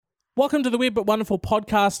Welcome to the Weird But Wonderful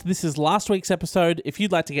podcast. This is last week's episode. If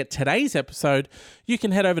you'd like to get today's episode, you can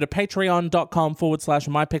head over to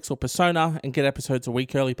patreon.com/mypixelpersona and get episodes a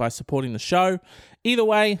week early by supporting the show. Either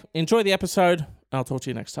way, enjoy the episode. I'll talk to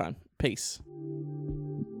you next time. Peace.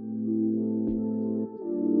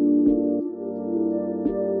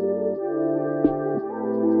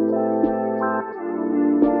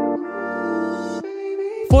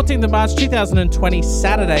 Of March 2020,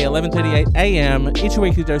 Saturday, 11:38 a.m. It's your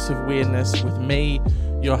weekly dose of weirdness with me,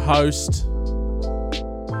 your host.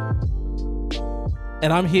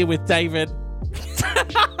 And I'm here with David.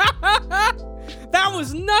 That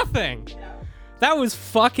was nothing. That was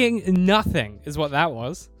fucking nothing, is what that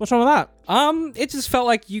was. What's wrong with that? It just felt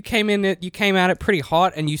like you came at it pretty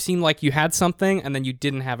hot, and you seemed like you had something, and then you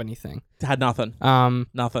didn't have anything. Had nothing.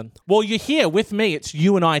 Nothing. Well, you're here with me. It's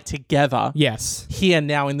you and I together. Yes. Here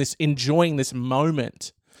now in this, enjoying this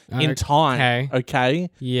moment in time. Okay.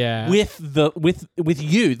 Yeah. With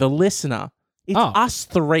you, the listener. It's us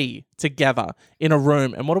three together in a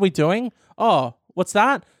room, and what are we doing? Oh, what's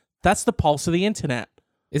that? That's the pulse of the internet.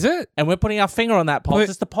 Is it? And we're putting our finger on that pulse.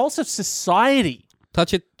 It's the pulse of society.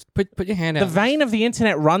 Touch it. Put your hand out. The vein of the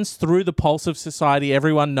internet runs through the pulse of society.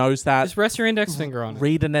 Everyone knows that. Just rest your index finger on it.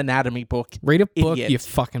 Read an anatomy book. Read a book, idiot. you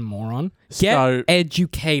fucking moron. Get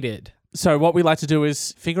educated. So what we like to do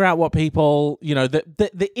is figure out what people,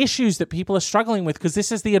 the issues that people are struggling with, because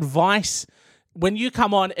this is the advice. When you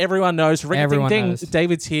come on, everyone knows. Ring Everyone ding ding. knows.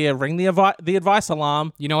 David's here. Ring the advice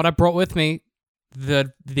alarm. You know what I brought with me?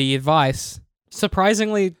 The advice.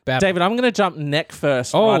 Surprisingly bad. David, I'm going to jump neck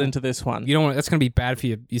first right into this one. You don't want. That's going to be bad for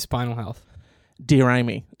your spinal health. Dear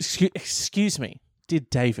Amy, excuse me, dear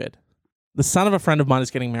David, the son of a friend of mine is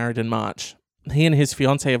getting married in March. He and his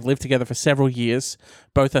fiancée have lived together for several years.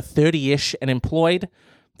 Both are 30-ish and employed.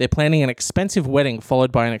 They're planning an expensive wedding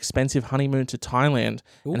followed by an expensive honeymoon to Thailand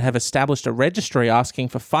and have established a registry asking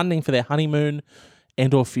for funding for their honeymoon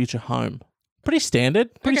and or future home. Pretty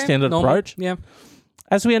standard Normal. approach. Yeah.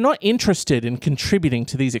 As we are not interested in contributing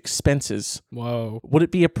to these expenses, would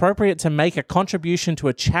it be appropriate to make a contribution to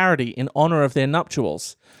a charity in honor of their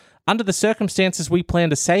nuptials? Under the circumstances, we plan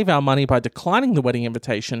to save our money by declining the wedding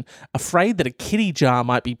invitation, afraid that a kitty jar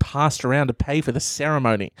might be passed around to pay for the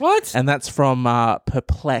ceremony. What? And that's from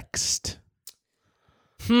Perplexed.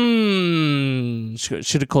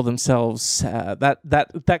 Should have called themselves.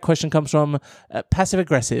 That question comes from Passive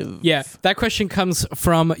Aggressive. Yeah, that question comes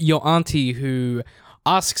from your auntie who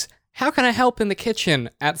asks, how can I help in the kitchen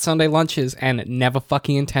at Sunday lunches, and never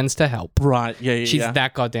fucking intends to help. Right, yeah. She's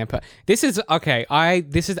that goddamn This is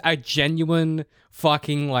a genuine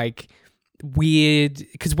fucking weird,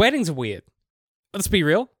 because weddings are weird. Let's be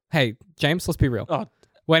real. Hey, James, let's be real. Oh,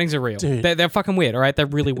 weddings are real. Dude. They're fucking weird, all right? They're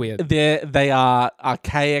really weird. They are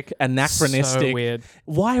archaic, anachronistic. So weird.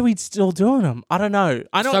 Why are we still doing them? I don't know.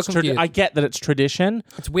 I know So confused. I get that it's tradition.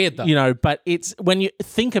 It's weird though. But it's when you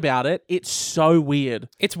think about it, it's so weird.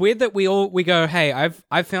 It's weird that we go, hey,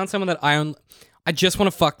 I've found someone that I just want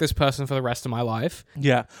to fuck this person for the rest of my life.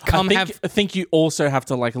 Yeah. I think you also have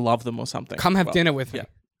to love them or something. Come have dinner with me.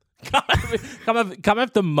 Come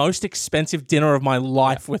have the most expensive dinner of my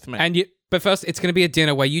life with me. But first, it's going to be a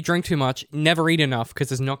dinner where you drink too much, never eat enough because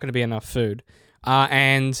there's not going to be enough food.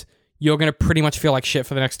 And you're going to pretty much feel like shit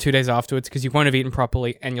for the next 2 days afterwards because you won't have eaten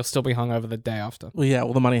properly and you'll still be hungover the day after. Well, yeah,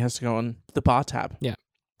 the money has to go on the bar tab. Yeah.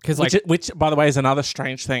 Which, by the way, is another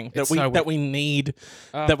strange thing that we need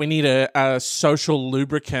a social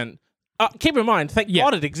lubricant. Keep in mind, thank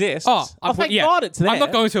God it exists. Thank God it's there. I'm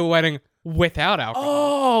not going to a wedding without alcohol.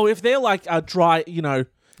 Oh, if they're like a dry,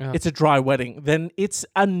 it's a dry wedding, then it's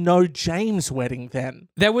a no James wedding then.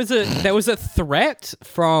 There was a threat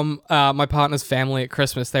from my partner's family at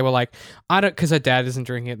Christmas. They were like, because her dad isn't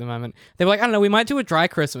drinking at the moment. They were like, I don't know, we might do a dry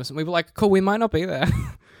Christmas. And we were like, cool, we might not be there.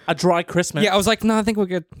 A dry Christmas? Yeah, I was like, no, I think we're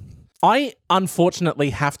good. I unfortunately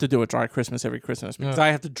have to do a dry Christmas every Christmas because I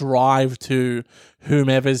have to drive to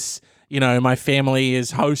whomever's, my family is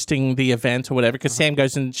hosting the event or whatever. Because Sam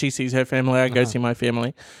goes and she sees her family, I go see my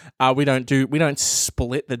family. We don't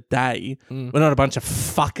split the day. We're not a bunch of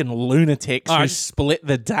fucking lunatics who split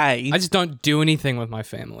the day. I just don't do anything with my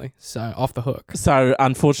family, so off the hook. So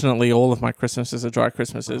unfortunately, all of my Christmases are dry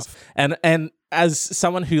Christmases, and as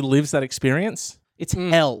someone who lives that experience, it's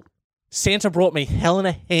hell. Santa brought me hell in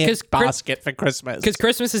a handbasket for Christmas. Because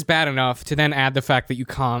Christmas is bad enough to then add the fact that you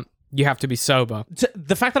have to be sober.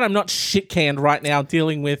 The fact that I'm not shit canned right now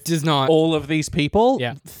dealing with does not all of these people.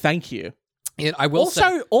 Yeah. Thank you. I will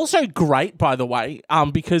also great, by the way,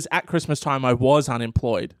 because at Christmas time I was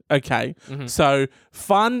unemployed. Okay. So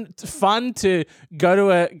fun to go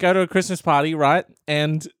to a Christmas party, right?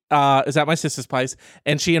 And is at my sister's place,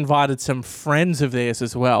 and she invited some friends of theirs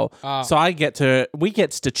as well. So we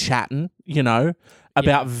gets to chatting,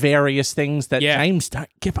 about various things that James don't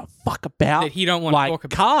give a fuck about. That he don't want to talk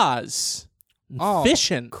about. Cars, and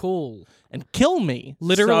fishing, cool, and kill me.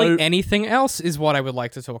 Literally So anything else is what I would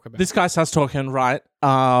like to talk about. this guy starts talking, right?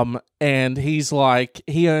 And he's like,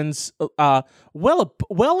 he earns well north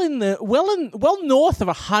of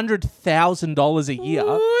 $100,000 a year.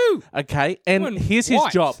 Woo! Okay, and Doing here's his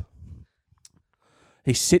what? job.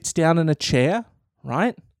 He sits down in a chair,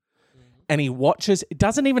 right? And he watches. It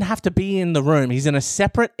doesn't even have to be in the room. He's in a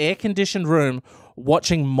separate air-conditioned room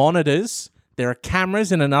watching monitors. There are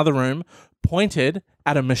cameras in another room pointed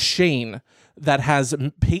at a machine that has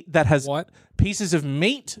What? pieces of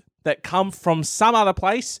meat that come from some other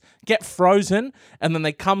place, get frozen, and then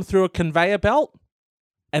they come through a conveyor belt.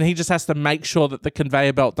 And he just has to make sure that the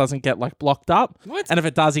conveyor belt doesn't get blocked up. What? And if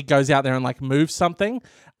it does, he goes out there and moves something.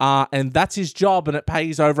 And that's his job, and it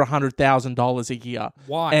pays over $100,000 a year.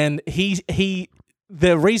 Why? And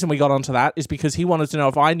the reason we got onto that is because he wanted to know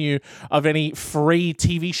if I knew of any free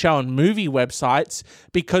TV show and movie websites,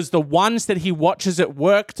 because the ones that he watches at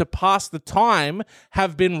work to pass the time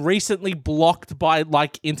have been recently blocked by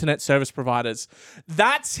internet service providers.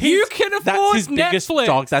 That's his, You can that's afford his biggest Netflix.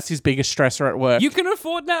 dog. That's his biggest stressor at work. You can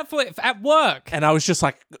afford Netflix at work. And I was just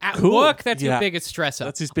like, At cool. work, that's Yeah. your biggest stressor.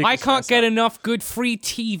 That's his biggest I can't stressor. get enough good free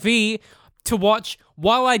TV to watch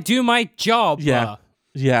while I do my job. Yeah.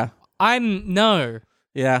 Yeah. No.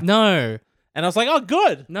 Yeah. No. And I was like, oh,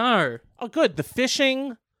 good. No. Oh, good. The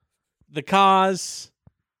fishing, the cars,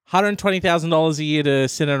 $120,000 a year to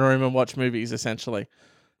sit in a room and watch movies, essentially.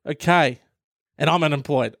 Okay. And I'm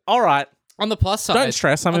unemployed. All right. On the plus side, Don't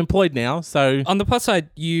stress. I'm employed now. So, on the plus side,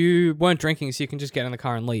 you weren't drinking, so you can just get in the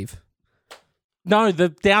car and leave. no, the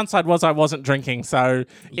downside was I wasn't drinking. So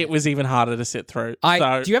it was even harder to sit through.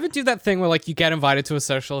 Do you ever do that thing where you get invited to a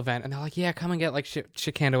social event and they're like, yeah, come and get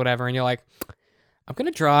shit canned or whatever, and you're like, I'm gonna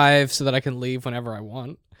drive so that I can leave whenever I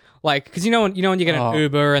want. Because you know when you get an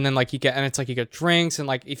Uber and then you get drinks, and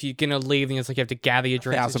if you're gonna leave, then it's you have to gather your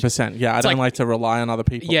drinks. 1,000%. Yeah, I don't like to rely on other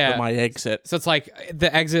people Yeah. for my exit. So it's the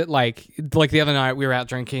exit, the other night we were out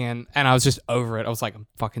drinking and I was just over it. I was like, I'm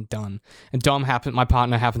fucking done. And my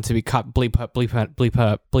partner happened to be cut,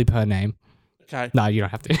 bleep her name. Okay. No, you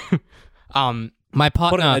don't have to. My Put in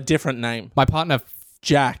partner, a different name. my partner,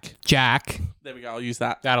 Jack. Jack, There we go. I'll use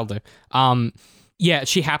that. that'll do. Yeah,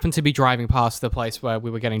 she happened to be driving past the place where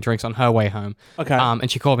we were getting drinks on her way home. Okay.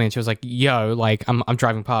 And she called me and she was like, yo, I'm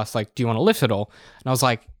driving past, do you want to lift at all? And I was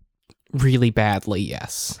like, really badly,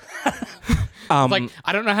 yes. I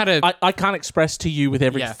don't know how to. I can't express to you with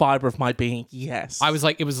every Yeah. fiber of my being, yes. I was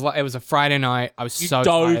like, it was a Friday night. I was You so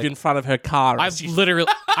dove tired. in front of her car. I as you-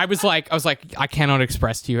 literally, I was like, I cannot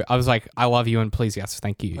express to you. I was like, I love you and please, yes,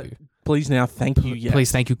 thank you. Please now, thank you, yes.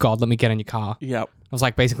 Please, thank you, God, let me get in your car. Yep. I was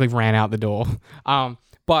basically ran out the door.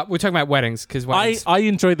 But we're talking about weddings because weddings. I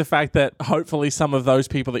enjoyed the fact that hopefully some of those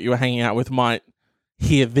people that you were hanging out with might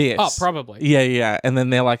hear this. Oh, probably. Yeah. And then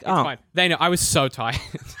they're like, oh, Fine. They know. I was so tired.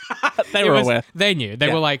 they were aware. They knew. They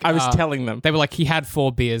Yeah. were like, I was telling them. They were like, he had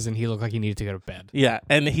 4 beers and he looked like he needed to go to bed. Yeah,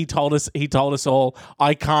 and he told us all,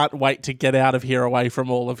 I can't wait to get out of here away from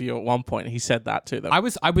all of you at one point. He said that to them. I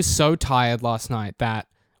was so tired last night that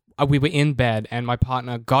we were in bed and my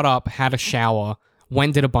partner got up, had a shower,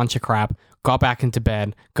 went did a bunch of crap, got back into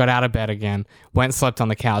bed, got out of bed again, went slept on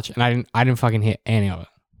the couch, and I didn't fucking hear any of it.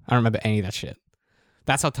 I don't remember any of that shit.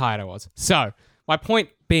 That's how tired I was. So my point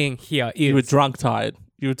being here is you were drunk tired.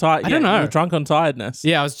 You were tired. I don't know. You were drunk on tiredness.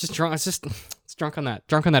 Yeah, I was just drunk. I was just drunk on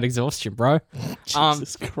that exhaustion, bro.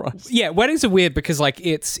 Jesus Christ. Yeah, weddings are weird because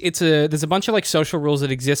there's a bunch of social rules that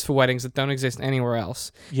exist for weddings that don't exist anywhere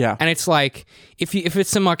else. Yeah. And it's if it's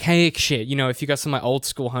some archaic shit, if you got some old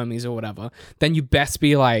school homies or whatever, then you best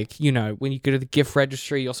be when you go to the gift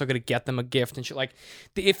registry, you also got to get them a gift and shit.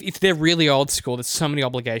 If they're really old school, there's so many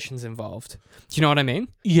obligations involved. Do you know what I mean?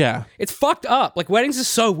 Yeah. It's fucked up. Weddings are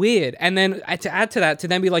so weird. And then to add to that, to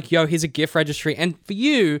then be yo, here's a gift registry. And for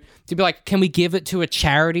you to be can we give it to a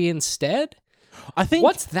charity instead? I think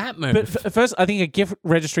What's that move? But first, I think a gift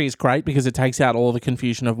registry is great because it takes out all the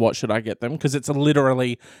confusion of what should I get them, because it's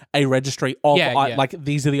literally a registry of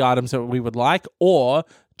these are the items that we would like, or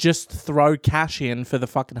just throw cash in for the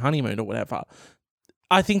fucking honeymoon or whatever.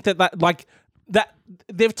 I think that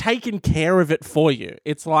they've taken care of it for you.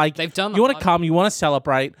 It's They've done the you want to hard- come, you want to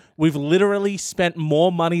celebrate. We've literally spent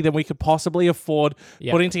more money than we could possibly afford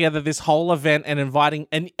putting together this whole event and inviting,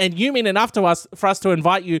 and you mean enough to us for us to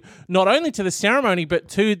invite you not only to the ceremony but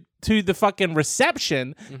to to the fucking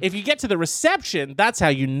reception. If you get to the reception, that's how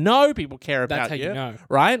you know people care about That's how you know.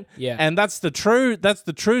 right? Yeah. And that's the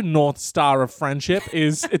true North Star of friendship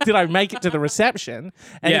is did I make it to the reception?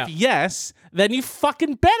 And Yeah. if yes, then you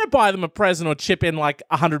fucking better buy them a present or chip in like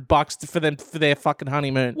 $100 for them for their fucking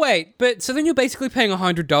honeymoon. Wait, but so then you're basically paying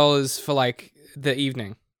 $100 for like the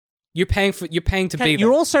evening. You're paying to be there.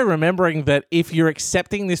 You're also remembering that if you're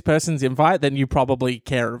accepting this person's invite, then you probably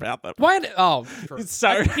care about them. Why? Oh, true. So-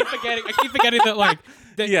 I keep forgetting that like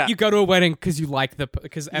that Yeah. you go to a wedding because you like and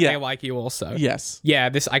Yeah. they like you also. Yes. Yeah,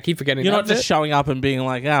 I keep forgetting. You're not that's just it. showing up and being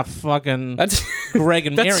like, fucking That's Greg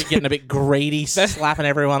and That's- Mary getting a bit greedy, slapping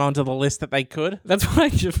everyone onto the list that they could. that's what I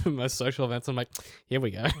do for most social events. I'm like, here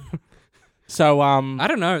we go. So, I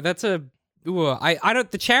don't know. That's a. Ooh, I don't.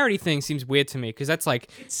 The charity thing seems weird to me because that's like,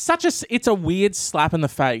 it's a weird slap in the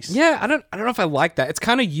face. yeah, I don't know if I like that. It's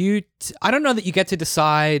kind of you. I don't know that you get to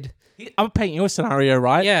decide. I'm painting you a scenario,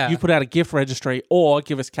 right? Yeah. You put out a gift registry or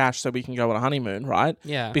give us cash so we can go on a honeymoon, right?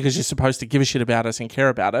 Yeah. Because you're supposed to give a shit about us and care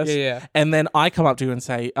about us. Yeah. And then I come up to you and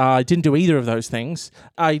say, I didn't do either of those things.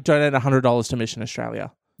 I donated $100 to Mission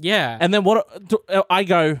Australia. Yeah. And then I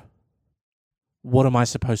go, what am I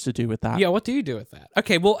supposed to do with that? Yeah. What do you do with that?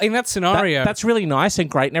 Okay. Well, in that scenario, That's really nice and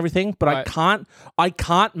great and everything, but Right. I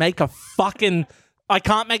can't make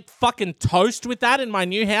fucking toast with that in my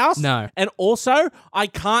new house. No. And also, I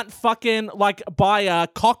can't fucking like buy a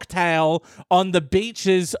cocktail on the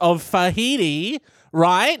beaches of Tahiti,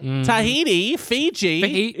 right? Tahiti,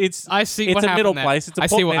 Fiji. I see It's what a middle happened there. place. It's a I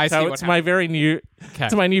see what portmanteau. It's my very new Okay.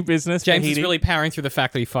 it's my new business. James Tahiti. is really powering through the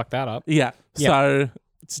fact that he fucked that up. Yeah. Yeah. So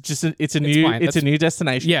it's just it's a new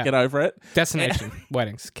destination. Yeah. Get over it. Destination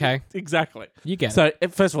weddings. Okay. Exactly. You get it. So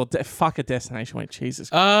first of all, fuck a destination wedding. Jesus.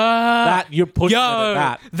 That you're pushing it at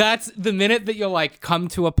that. That's the minute that you're like, come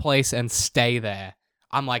to a place and stay there.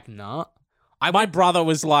 I'm like, nah. My brother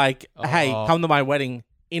was like, "Hey, Oh. come to my wedding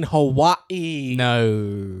in Hawaii."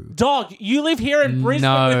 No. Dog, you live here in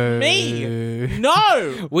Brisbane with me.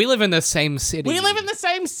 No. We live in the same city. We live in the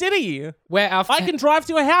same city. where our I can drive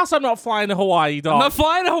to a house. I'm not flying to Hawaii, dog. I'm not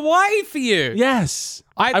flying to Hawaii for you. Yes.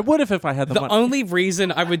 I would have if I had the The money. only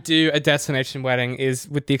reason I would do a destination wedding is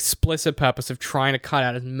with the explicit purpose of trying to cut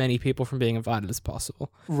out as many people from being invited as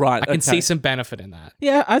possible. Right. I can see some benefit in that.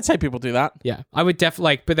 Yeah, I'd say people do that. Yeah, I would definitely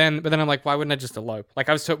like, but then I'm like, why wouldn't I just elope? Like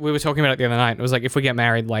we were talking about it the other night. It was like, if we get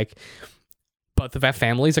married, like both of our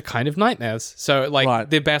families are kind of nightmares. So like Right.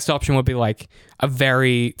 the best option would be like a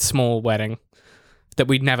very small wedding that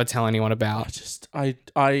we'd never tell anyone about. I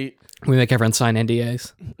We make everyone sign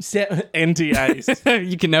NDAs. set NDAs.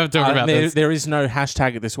 You can never talk about this. There is no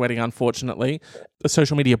hashtag at this wedding, unfortunately. A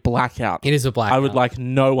social media blackout. It is a blackout. I would like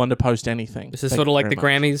no one to post anything. This is Thank sort of you like the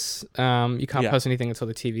very much. Grammys. You can't Yeah. post anything until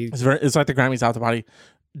the TV. It's like the Grammys after party.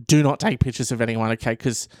 Do not take pictures of anyone, okay?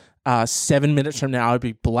 Because 7 minutes from now, I'd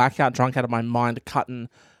be blackout drunk out of my mind, cutting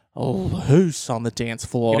loose on the dance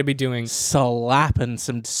floor. Gonna be doing slapping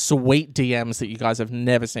some sweet DMs that you guys have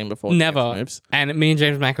never seen before. never. Dance moves. And me and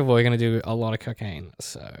James McAvoy are gonna do a lot of cocaine.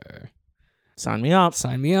 So Sign me up.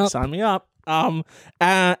 sign me up. Sign me up.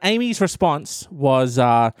 Amy's response was,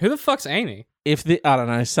 Who the fuck's Amy? I don't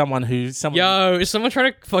know, someone Yo, is someone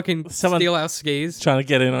trying to fucking Someone- steal our skis? trying to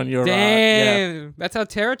get in on your Damn, that's our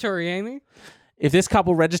territory, Amy. If this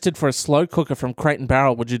couple registered for a slow cooker from Crate and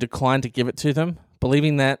Barrel, would you decline to give it to them,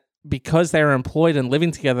 believing that because they are employed and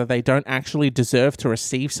living together, they don't actually deserve to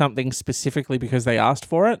receive something specifically because they asked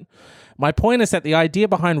for it? My point is that the idea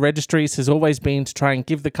behind registries has always been to try and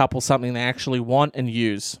give the couple something they actually want and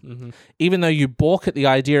use. Even though you balk at the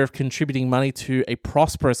idea of contributing money to a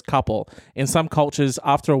prosperous couple, in some cultures,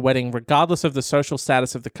 after a wedding, regardless of the social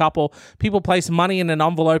status of the couple, people place money in an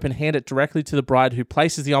envelope and hand it directly to the bride, who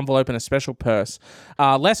places the envelope in a special purse.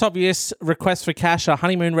 Less obvious requests for cash are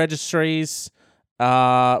honeymoon registries,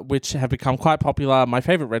 which have become quite popular. My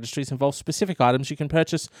favorite registries involve specific items you can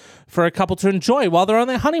purchase for a couple to enjoy while they're on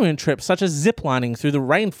their honeymoon trip, such as ziplining through the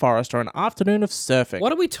rainforest or an afternoon of surfing.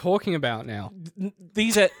 What are we talking about now?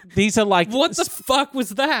 These are like What the fuck was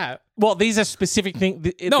that? well, these are specific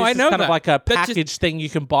things. No, I know kind that. of like a But just- package thing you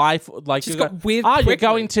can buy for like. Just you got weird you're quickly.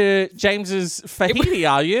 going to James's Fahiti,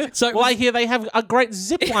 are you? So it well, I was- hear they have a great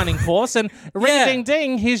ziplining course, and ring Yeah. ding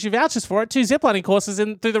ding, here's your vouchers for it. 2 ziplining courses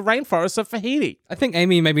through the rainforest of Fahiti. I think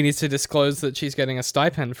Amy maybe needs to disclose that she's getting a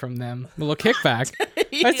stipend from them. A little kickback.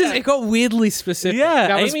 That's just, it got weirdly specific. Yeah,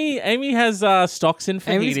 That was- Amy has stocks in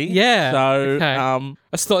Amy's- Fahiti. yeah, So,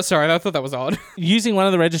 okay. Sorry, I thought that was odd. using one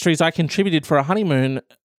of the registries, I contributed for a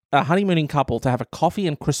honeymooning couple to have a coffee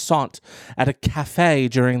and croissant at a cafe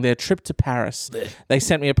during their trip to Paris. They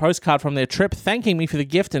sent me a postcard from their trip thanking me for the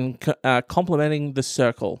gift and completing the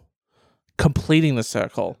circle.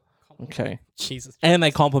 Okay. Jesus. And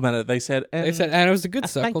they complimented it. They said, They said, and it was a good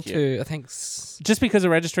thank circle you. too. I think. just because a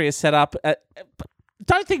registry is set up,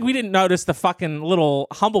 don't think we didn't notice the fucking little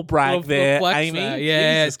humble brag there, flex Amy. there.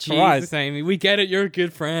 Yeah, Jesus Christ. Amy. We get it. You're a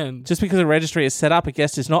good friend. Just because a registry is set up, a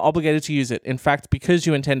guest is not obligated to use it. In fact, because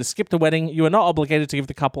you intend to skip the wedding, you are not obligated to give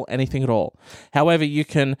the couple anything at all. However, you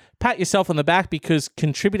can pat yourself on the back because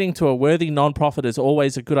contributing to a worthy non-profit is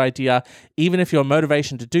always a good idea, even if your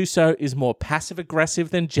motivation to do so is more passive-aggressive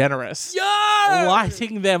than generous. Yo!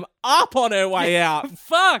 Lighting them up on her way out.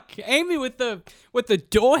 Fuck, Amy with the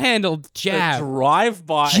door handle jab.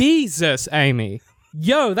 Drive-by. Jesus, Amy.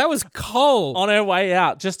 Yo, that was cold. On her way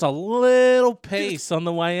out. Just a little piece on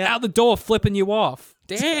the way out. Out the door, flipping you off.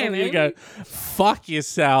 Damn, There you Amy. go. Fuck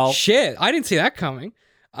yourself. Shit, I didn't see that coming.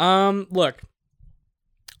 Look,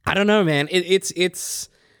 I don't know, man. It's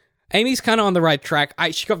Amy's kind of on the right track.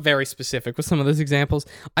 She got very specific with some of those examples.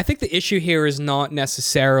 I think the issue here is not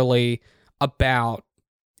necessarily about.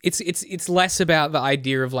 It's less about the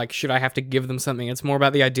idea of like, should I have to give them something? It's more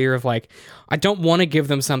about the idea of like, I don't want to give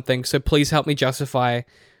them something, so please help me justify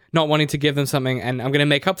not wanting to give them something, and I'm going to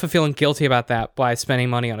make up for feeling guilty about that by spending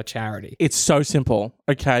money on a charity. It's so simple,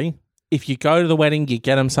 okay? If you go to the wedding, you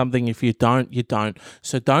get them something. If you don't, you don't.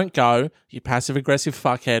 So don't go, you passive-aggressive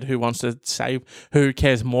fuckhead who wants to save, who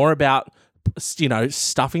cares more about, you know,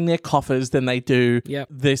 stuffing their coffers than they do Yep.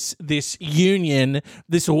 this union,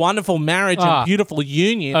 this wonderful marriage and beautiful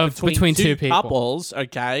union between two people. couples,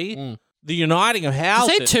 okay? The uniting of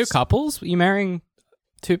houses. Say two couples? You marrying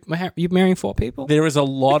you marrying four people? There is a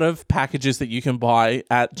lot of packages that you can buy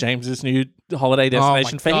at James's new holiday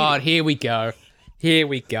destination Oh my for God, him. here we go. Here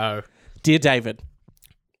we go. Dear David,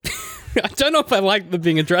 I don't know if I like them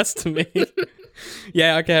being addressed to me.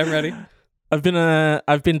 Yeah, okay, I'm ready. I've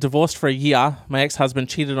been divorced for a year. My ex-husband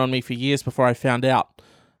cheated on me for years before I found out.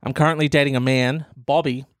 I'm currently dating a man,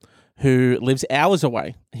 Bobby, who lives hours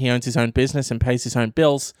away. He owns his own business and pays his own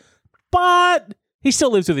bills, but he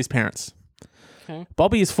still lives with his parents. Okay.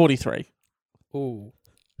 Bobby is 43. Ooh,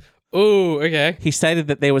 okay. He stated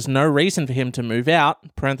that there was no reason for him to move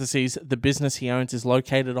out, parentheses, the business he owns is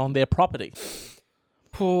located on their property.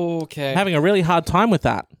 Okay. I'm having a really hard time with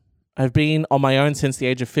that. I've been on my own since the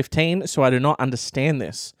age of 15, so I do not understand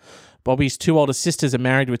this. Bobby's two older sisters are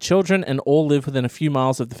married with children and all live within a few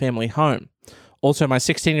miles of the family home. Also, my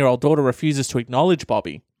 16-year-old daughter refuses to acknowledge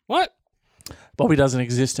Bobby. What? Bobby doesn't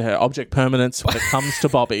exist to her. Object permanence when it comes to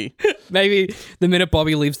Bobby. Maybe the minute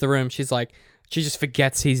Bobby leaves the room, she just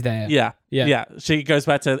forgets he's there. Yeah. She goes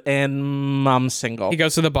back to, and mum's single. He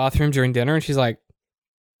goes to the bathroom during dinner and she's like,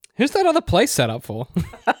 who's that other place set up for?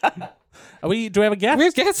 Do we have a guest? We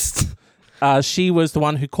have guests. She was the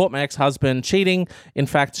one who caught my ex-husband cheating. In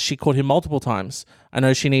fact, she caught him multiple times. I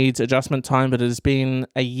know she needs adjustment time, but it has been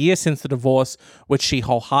a year since the divorce, which she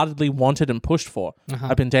wholeheartedly wanted and pushed for.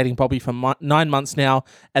 I've been dating Bobby for 9 months now.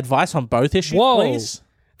 Advice on both issues, please?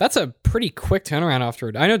 That's a pretty quick turnaround after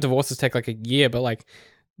it. I know divorces take like a year, but like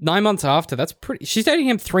 9 months after, that's pretty... She's dating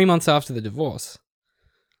him 3 months after the divorce.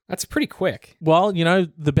 That's pretty quick. Well, you know,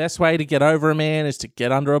 the best way to get over a man is to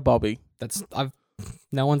get under a Bobby.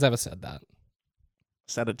 No one's ever said that.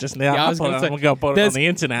 Said it just now. Yeah, I was gonna say, I'm going to put it on the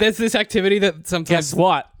internet. There's this activity that sometimes... Guess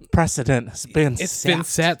what? Precedent has been It's set. been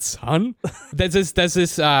set, son. There's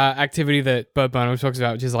this activity that Bo Burnham talks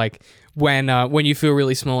about, which is like when you feel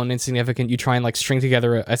really small and insignificant, you try and like string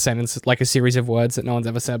together a sentence, like a series of words that no one's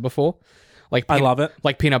ever said before. Like I love it.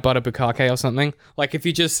 Like peanut butter bukkake or something. Like if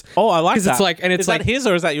you just... Oh, I like that. Because it's like... And it's is like... that his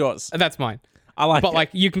or is that yours? That's mine. I like it. But like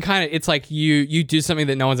you can kind of... It's like you do something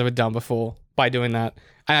that no one's ever done before by doing that.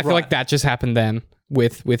 And I feel like that just happened then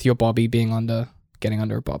with your Bobby getting under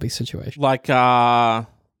a Bobby situation. Like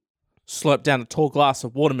slurp down a tall glass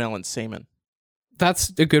of watermelon semen.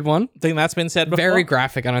 That's a good one. Think that's been said before? Very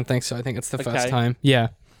graphic. I don't think so. I think it's the first Okay. time. Yeah.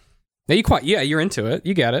 No, you're into it.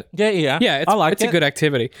 You get it. Yeah. Yeah, I like it's it. a good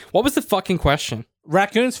activity. What was the fucking question?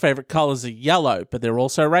 Raccoons' favorite colors are yellow, but they're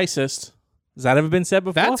also racist. Has that ever been said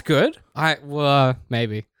before? That's good.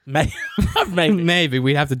 Maybe. Maybe. Maybe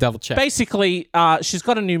we'd have to double check. Basically, she's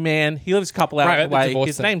got a new man. He lives a couple Right, hours the away. divorce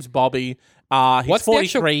His thing. name's Bobby. He's What's the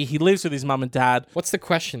 43. He lives with his mum and dad. What's the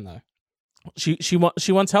question though? She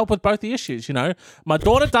wants help with both the issues, you know. My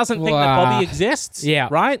daughter doesn't think that Wow. Bobby exists. Yeah.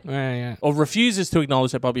 Right? Yeah. Or refuses to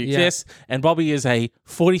acknowledge that Bobby Yeah. exists. And Bobby is a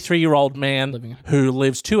 43-year-old man Living- who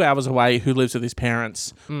lives 2 hours away, who lives with his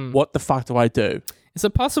parents. What the fuck do I do? Is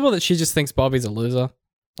it possible that she just thinks Bobby's a loser,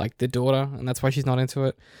 like the daughter, and that's why she's not into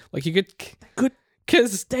it? Like you could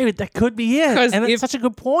Because David, that could be it. 'Cause And if- it's such a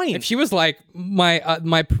good point. if she was like, my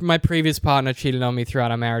previous partner cheated on me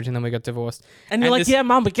throughout our marriage and then we got divorced. and you're like, this- yeah,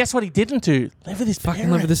 mum, but guess what he didn't do? Live with his Fucking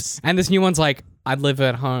live with this. And this new one's like, I'd live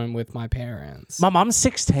at home with my parents. Mum, I'm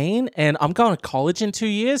 16 and I'm going to college in 2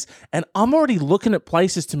 years and I'm already looking at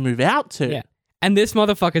places to move out to. Yeah. And this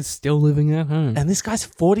motherfucker's still living at home. And this guy's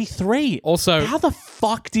 43. Also, How the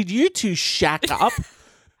fuck did you two shack up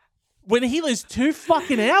when he lives 2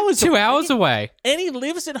 fucking hours 2 away hours away. and he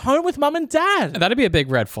lives at home with mum and dad? That'd be a big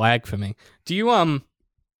red flag for me. Do you, what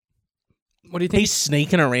do you think? He's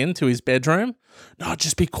sneaking her into his bedroom. No,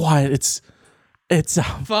 just be quiet. It's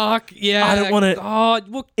Fuck, yeah. I don't wanna- Oh,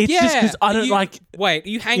 well, It's yeah. just 'cause I don't like- Wait, are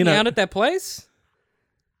you hanging know- out at that place?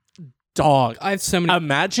 dog. I have so many.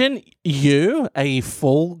 Imagine you, a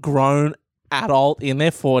full-grown adult in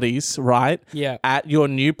their 40s, right? Yeah. At your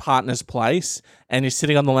new partner's place, and you're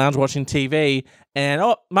sitting on the lounge watching TV, and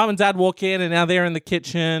mum and dad walk in, and now they're in the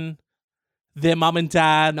kitchen. Their mum and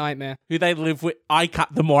dad, Nightmare. who they live with.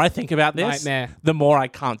 The more I think about this, Nightmare. the more I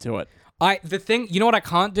can't do it. You know what I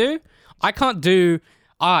can't do? I can't do.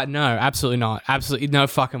 No, absolutely not. Absolutely no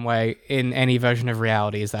fucking way in any version of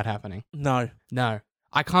reality is that happening. No. No.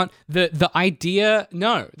 I can't. The idea.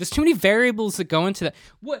 No, there's too many variables that go into that.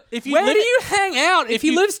 What? If you Where live- do you hang out if he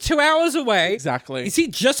you- lives 2 hours away? Exactly. Is he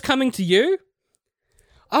just coming to you?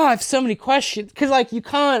 Oh, I have so many questions because like you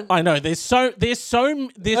can't. I know there's so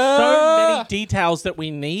many details that we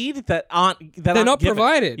need that They're not given.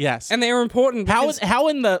 provided. Yes. and they're important. How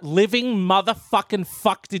in the living motherfucking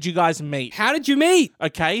fuck did you guys meet? How did you meet?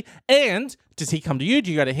 Okay, and does he come to you? Do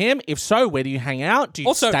you go to him? If so, where do you hang out? Do you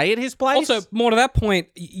Also- stay at his place? Also, more to that point,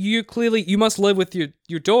 you must live with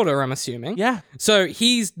your daughter. I'm assuming. yeah. So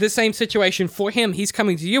he's the same situation for him. He's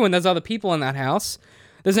coming to you, and there's other people in that house.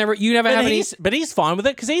 You never have any. But he's fine with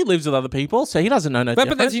it because he lives with other people, so he doesn't know no But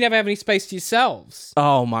different. you never have any space to yourselves.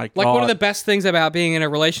 Oh my god! Like one of the best things about being in a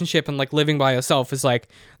relationship and like living by yourself is like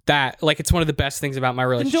that. Like it's one of the best things about my you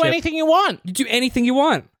can relationship. do anything you want. You do anything you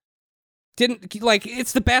want.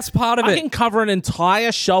 It's the best part of I it. can cover an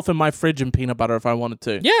entire shelf in my fridge in peanut butter if I wanted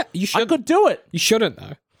to. Yeah, you should. I could do it. You shouldn't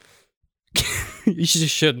though. You just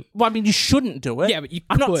shouldn't. Well, I mean, you shouldn't do it. Yeah, but you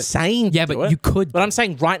I'm not could. saying Yeah, do but it, you could. But I'm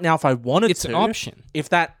saying right now, if I wanted It's to, an option. If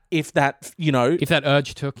that If that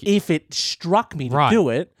urge took you. if it struck me to Right. do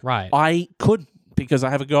it, Right. I could because I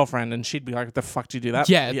have a girlfriend and she'd be like, "What the fuck do you do that?"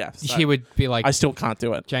 Yeah, so she would be like, I still can't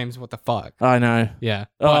do it. James, what the fuck? I know. Yeah.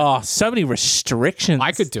 But Oh, so many restrictions.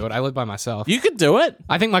 I could do it. I live by myself. You could do it,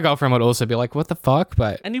 I think my girlfriend would also be like, what the fuck?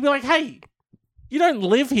 But and you'd be like, "Hey, you don't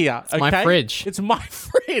live here. It's my fridge. It's my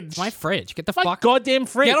fridge. my fridge. Get the My fuck. goddamn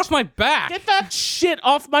fridge. Get off my back. Get that shit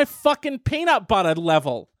off my fucking peanut butter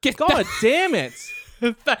level. Get God that- damn it.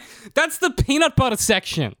 That's the peanut butter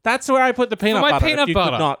section. That's where I put the peanut my butter. peanut if you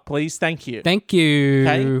butter. could not, please. Thank you. Thank you.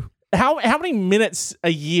 Okay. How many minutes a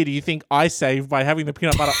year do you think I save by having the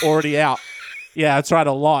peanut butter already out? Yeah, that's right,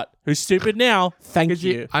 a lot. Who's stupid now? Thank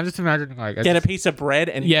you. I'm just imagining like Get a piece of bread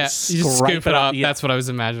and yeah, you you just scrape scoop it up. Yeah. That's what I was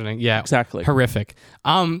imagining. Yeah, Exactly. Horrific.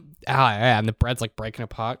 Yeah, and the bread's like breaking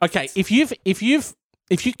apart. Okay, if you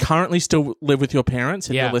currently still live with your parents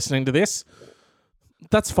and Yeah. you're listening to this,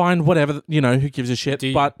 that's fine. Whatever, who gives a shit? Do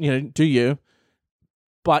you? But do you?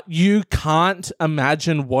 But you can't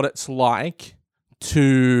imagine what it's like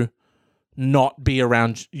to not be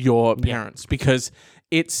around your parents because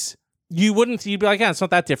you'd be like, yeah, it's not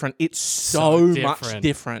that different. It's so much different.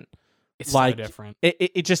 different. It's like so different.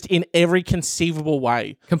 It just in every conceivable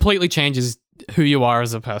way, Completely changes who you are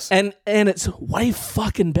as a person. and it's way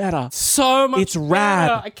fucking better. So much. It's rad.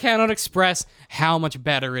 better. I cannot express how much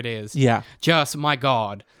better it is. Yeah. Just my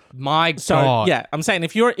God. So God. yeah, I'm saying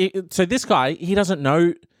so this guy, he doesn't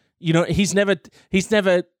know, he's never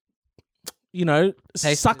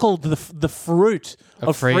suckled the fruit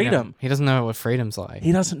of freedom. He doesn't know what freedom's like.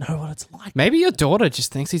 He doesn't know what it's like. Maybe your daughter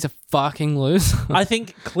just thinks he's a fucking loser. I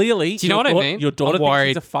think clearly, Do you know what I mean? Your daughter I'm thinks worried.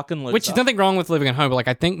 he's a fucking loser. Which is nothing wrong with living at home, but like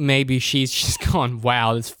I think maybe she's just gone,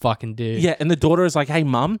 wow, this fucking dude. Yeah, and the daughter is like, "Hey,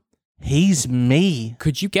 mum, he's me.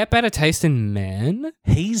 Could you get better taste in men?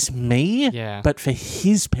 He's me. Yeah. but for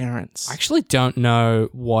his parents." I actually don't know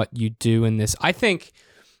what you do in this. I think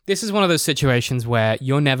this is one of those situations where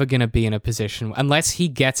you're never going to be in a position, unless he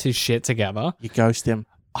gets his shit together. You ghost him.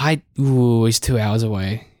 He's 2 hours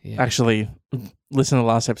away. Yeah. Actually, listen to the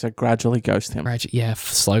last episode. Gradually ghost him. Right, yeah,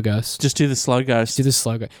 slow ghost. Just do the slow ghost. Do the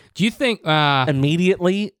slow ghost. Do you think,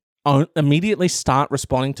 Immediately start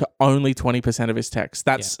responding to only 20% of his text.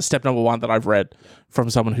 That's step number 1 that I've read from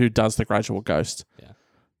someone who does the gradual ghost. Yeah.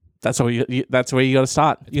 That's where you got to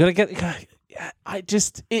start. You got to get.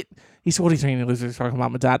 He's 43 and he lives with his fucking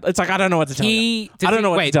mum and dad. It's like, I don't know what to tell you. Does I don't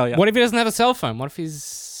know what to tell you. What if he doesn't have a cell phone? What if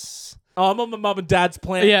he's... Oh, I'm on my mum and dad's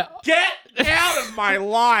plan. Yeah. Get out of my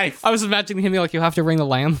life. I was imagining him like, you'll have to ring the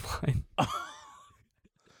landline.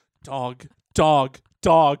 Dog. Do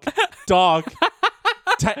you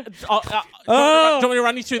want me to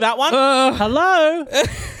run you through that one? Hello?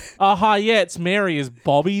 Hi, yeah, it's Mary. Is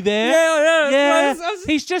Bobby there? Yeah.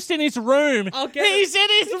 He's just in his room. He's in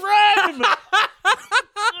his room!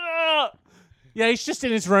 Yeah, he's just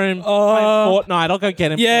in his room playing Fortnite. I'll go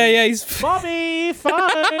get him. Yeah, he's... Bobby, phone.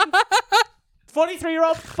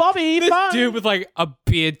 43-year-old Bobby, phone. Dude with like a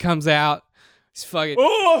beard comes out. He's fucking...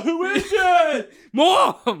 Oh, who is it?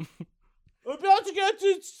 Mom! We're about to get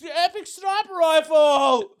to epic sniper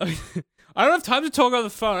rifle. I don't have time to talk on the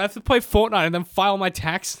phone. I have to play Fortnite and then file my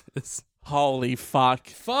taxes. Holy fuck.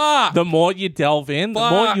 Fuck. The more you delve in, the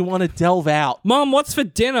more you want to delve out. Mom, what's for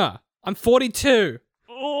dinner? I'm 42.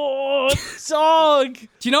 Oh, dog.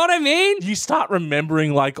 Do you know what I mean? You start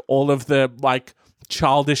remembering like all of the like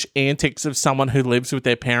childish antics of someone who lives with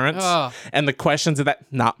their parents and the questions of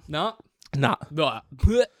that. Nah. No.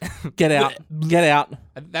 Get out. Get out.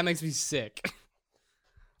 That makes me sick.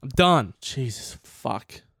 I'm done. Jesus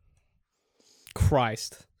fuck.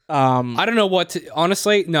 Christ. I don't know what to...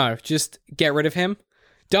 Honestly, no. Just get rid of him.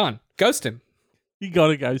 Done. Ghost him. You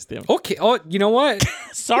gotta ghost him. Okay. Oh, you know what?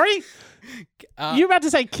 Sorry? You about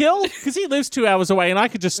to say kill? Because he lives 2 hours away and I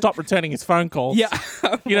could just stop returning his phone calls. Yeah.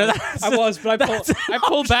 You know, that's, I was, but I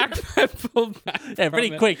pulled back. I pulled back. Yeah,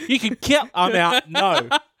 pretty quick. You can kill. I'm out. No.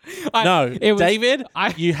 David,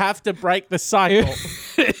 you have to break the cycle.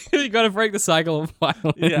 You got to break the cycle of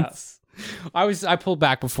violence. Yeah. I pulled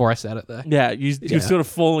back before I said it there. Yeah, you're sort of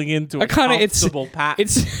falling into a comfortable patch.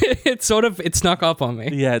 It's sort of, it snuck up on me.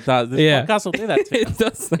 Yeah, it does. This podcast will do that to you. It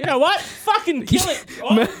does. You know what? Fucking kill it.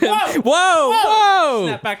 Oh, whoa.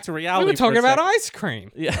 Snap back to reality. We were talking about ice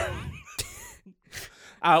cream. Yeah.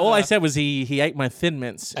 All I said was he ate my Thin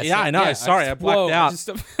Mints. I know. Sorry, I blacked out.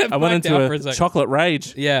 I went into a chocolate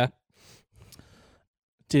rage. Yeah.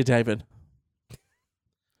 Dear David,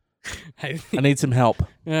 I need some help.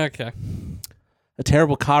 Okay. A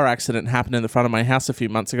terrible car accident happened in the front of my house a few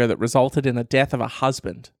months ago that resulted in the death of a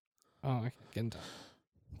husband. Oh, I can get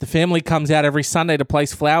The family comes out every Sunday to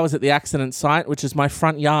place flowers at the accident site, which is my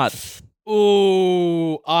front yard.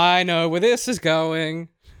 Ooh, I know where this is going.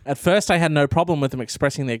 At first, I had no problem with them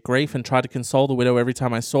expressing their grief and tried to console the widow every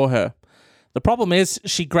time I saw her. The problem is,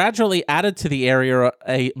 she gradually added to the area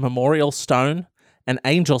a memorial stone, an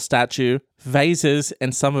angel statue, vases,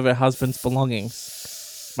 and some of her husband's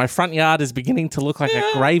belongings. My front yard is beginning to look like a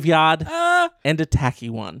graveyard and a tacky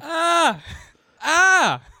one.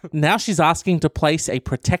 Now she's asking to place a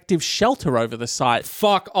protective shelter over the site.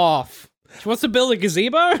 Fuck off. She wants to build a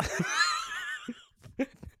gazebo?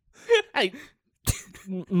 Hey,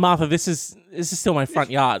 Martha, this is still my front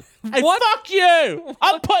yard. Hey, what? Fuck you!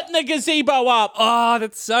 I'm putting the gazebo up. Oh,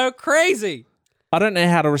 that's so crazy. I don't know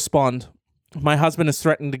how to respond. My husband has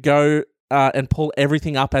threatened to go and pull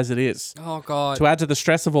everything up as it is. Oh, God. To add to the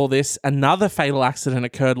stress of all this, another fatal accident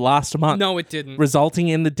occurred last month. No, it didn't. Resulting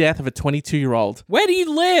in the death of a 22-year-old. Where do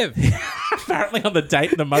you live? Apparently on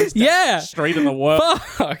the most street in the world.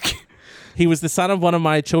 Fuck. He was the son of one of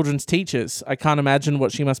my children's teachers. I can't imagine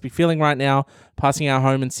what she must be feeling right now, passing our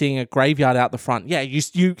home and seeing a graveyard out the front. Yeah,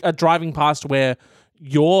 you are driving past where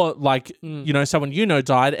you're like, you know, someone you know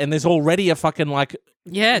died, and there's already a fucking like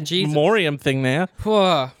memoriam thing there.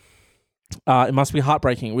 It must be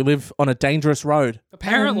heartbreaking. We live on a dangerous road.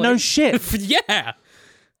 Apparently. No shit. Yeah.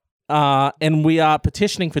 And we are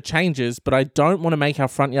petitioning for changes, but I don't want to make our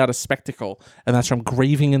front yard a spectacle, and that's from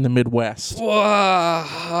grieving in the Midwest. Mama,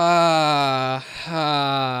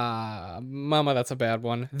 that's a bad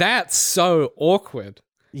one. That's so awkward.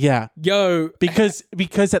 Yeah. Yo. Because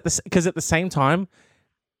at the same time,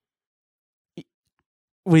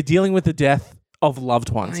 we're dealing with the death of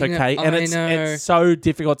loved ones, okay? And it's so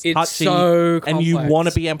difficult. It's touchy, so complex. And you want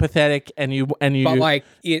to be empathetic, and you but like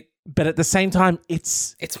it. But at the same time,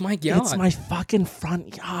 it's my yard. It's my fucking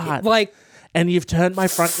front yard. And you've turned my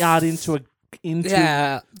front yard into.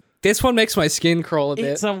 Yeah. This one makes my skin crawl a bit.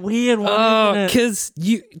 It's a weird one. Oh, because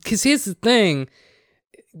here's the thing.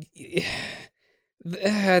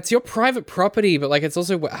 It's your private property, but like it's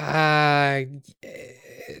also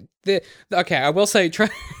okay, I will say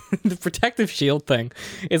the protective shield thing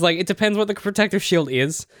is like, it depends what the protective shield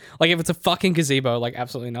is. Like if it's a fucking gazebo, like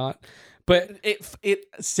absolutely not. But it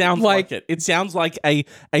sounds like it. It sounds like a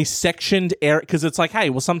sectioned area, because it's like,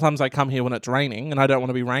 hey, well, sometimes I come here when it's raining and I don't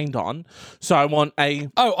want to be rained on, so I want a.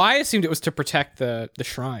 Oh, I assumed it was to protect the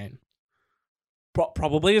shrine.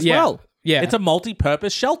 Probably as well. Yeah, it's a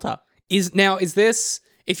multi-purpose shelter. Is this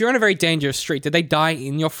if you're on a very dangerous street? Did they die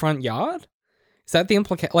in your front yard? Is that the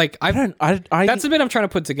implication? Like I don't. That's the bit I'm trying to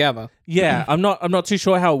put together. Yeah, I'm not too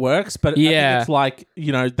sure how it works, but I think it's like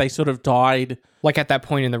they sort of died like at that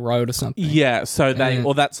point in the road or something. Yeah, so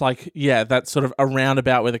or that's like that's sort of a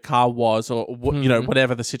roundabout where the car was, or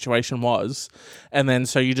whatever the situation was, and then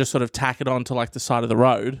so you just sort of tack it onto like the side of the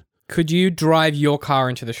road. Could you drive your car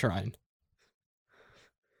into the shrine?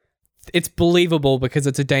 It's believable because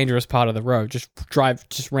it's a dangerous part of the road. Just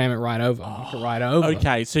ram it right over. Right over.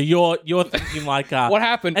 Okay, so you're thinking like what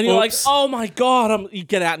happened? And you're like, oh my god! You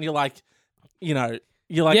get out and you're like,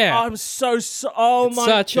 you're like, Yeah. oh, I'm so oh It's my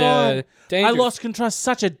such god! a dangerous. I lost control.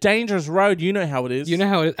 Such a dangerous road. You know how it is. You know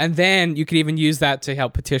how it is. And then you could even use that to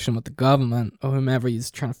help petition with the government or whomever is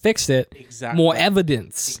trying to fix it. Exactly. More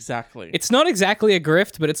evidence. Exactly. It's not exactly a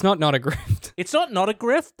grift, but it's not a grift. It's not a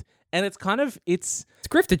grift, and it's kind of It's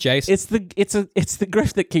grift adjacent. It's the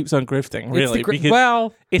grift that keeps on grifting, really.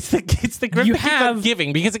 It's the because it's the grift You that keeps on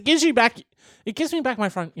giving, because it gives me back my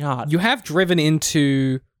front yard. You have driven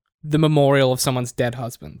into the memorial of someone's dead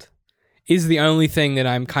husband. Is the only thing that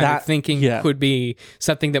I'm kind of thinking could be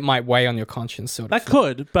something that might weigh on your conscience, sort of. That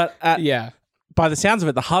could, but yeah. By the sounds of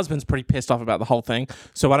it, the husband's pretty pissed off about the whole thing.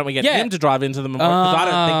 So why don't we get him to drive into the memorial? Because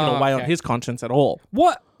I don't think it'll weigh on his conscience at all.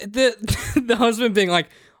 What the husband being like,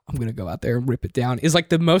 I'm gonna go out there and rip it down is like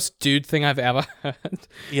the most dude thing I've ever heard.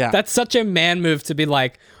 Yeah, that's such a man move to be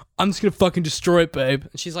like, I'm just gonna fucking destroy it, babe.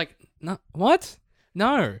 And she's like, no, what?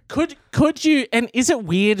 No. Could you? And is it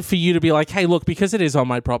weird for you to be like, hey, look, because it is on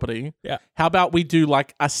my property. Yeah. How about we do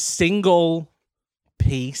like a single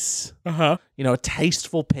piece? Uh-huh. A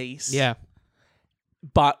tasteful piece. Yeah.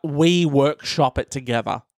 But we workshop it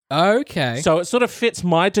together. Okay. So it sort of fits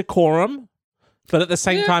my decorum, but at the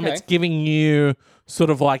same time, it's giving you sort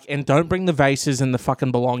of like, and don't bring the vases and the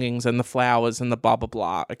fucking belongings and the flowers and the blah blah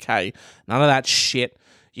blah. Okay, none of that shit.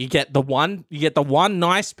 You get the one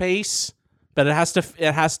nice piece, but it has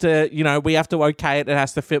to. We have to okay it. It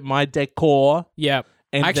has to fit my decor. Yeah.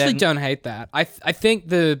 And I actually don't hate that. I think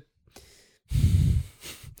the.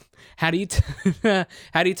 How do you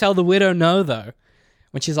tell the widow no though?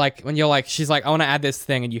 She's like, I want to add this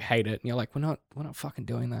thing, and you hate it, and you're like, we're not fucking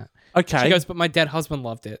doing that. Okay. She goes, but my dead husband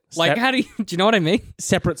loved it. Like, how do you know what I mean?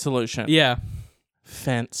 Separate solution. Yeah.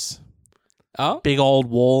 Fence. Oh. Big old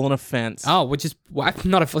wall and a fence. Oh, let's just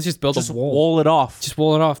build a wall. Wall it off. Just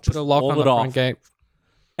wall it off. Put a lock on the front gate.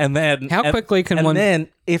 And then how quickly can one? And then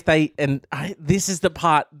if they this is the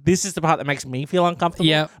part that makes me feel uncomfortable.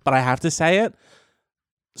 Yeah. But I have to say it.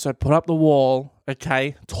 So put up the wall,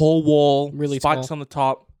 okay? Tall wall, really spikes tall. on the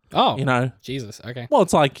top. Oh, Jesus. Okay. Well,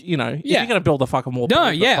 it's like if you're gonna build a fucking wall,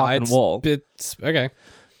 No, build a fucking wall. It's okay.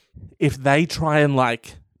 If they try and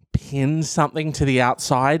like pin something to the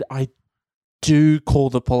outside, I do call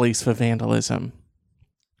the police for vandalism.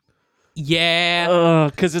 Yeah.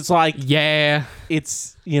 Because it's like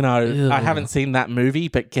it's Ugh. I haven't seen that movie,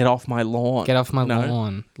 but get off my lawn. Get off my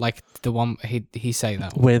lawn. Like the one he say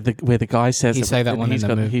that one. Where the guy says he say that one in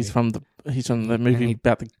the movie. He's from the movie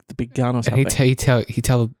about the big gun or something. And he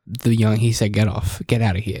tell the young, he said, get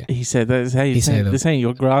out of here. He said, this ain't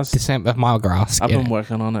your grass. This ain't my grass. I've been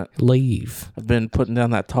working on it. Leave. I've been putting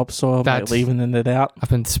down that topsoil, leaving it out. I've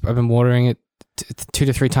been watering it 2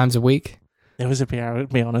 to 3 times a week. There was I'll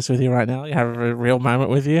be honest with you right now. You have a real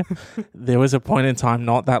moment with you. There was a point in time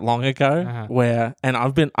not that long ago where, and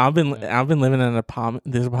I've been living in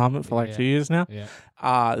this apartment for like 2 years now.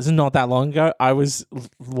 Yeah. This is not that long ago. I was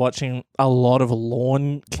watching a lot of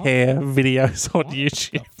lawn care videos on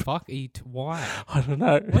YouTube. The fuck? Why? I don't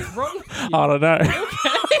know. What's wrong with you? I don't know.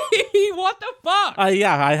 Okay. What the fuck?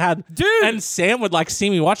 I had. Dude. And Sam would like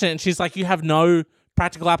see me watching it, and she's like, "You have no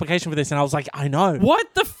practical application for this," and I was like, I know.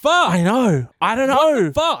 What the fuck? I know. I don't know. What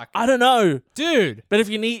the fuck? I don't know. Dude. But if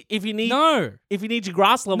you need your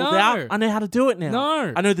grass leveled out, I know how to do it now.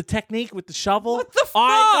 No. I know the technique with the shovel. What the fuck?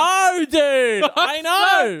 I know, dude. I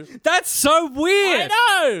know. That's so weird.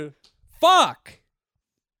 I know. Fuck.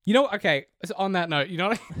 Okay, so on that note,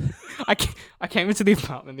 I came into the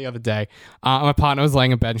apartment the other day. My partner was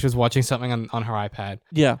laying in bed and she was watching something on her iPad.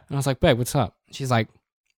 Yeah. And I was like, babe, what's up? She's like,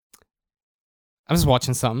 I was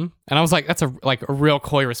watching something, and I was like, "That's a real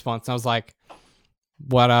coy response." And I was like,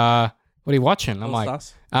 "What are you watching?" I'm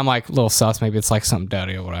like, "Little sus. Maybe it's like something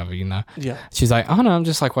dirty or whatever, Yeah. She's like, "Oh no, I'm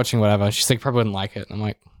just like watching whatever." She's like, "Probably wouldn't like it." And I'm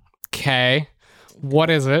like, "Okay, what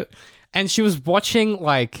is it?" And she was watching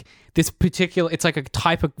like this particular. It's like a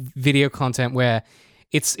type of video content where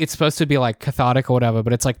it's supposed to be like cathartic or whatever,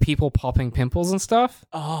 but it's like people popping pimples and stuff.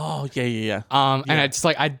 Oh, yeah. And it's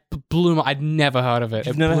like I'd never heard of it.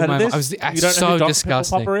 You've It never blew heard my of mind. this? I was You don't so know who Dr.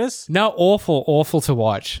 disgusting. Pimple Popper is? No, awful to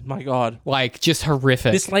watch. My God. Like just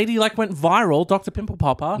horrific. This lady like went viral, Dr. Pimple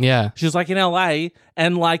Popper. Yeah. She was like in LA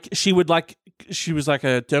and like she was like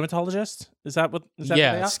a dermatologist. Is that what they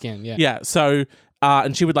are? Skin. Yeah. Yeah. So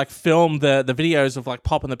and she would like film the videos of like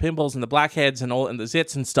popping the pimples and the blackheads and the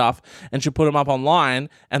zits and stuff, and she'd put them up online,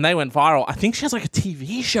 and they went viral. I think she has like a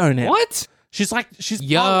TV show now. What? She's Yo.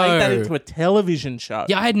 made that into a television show.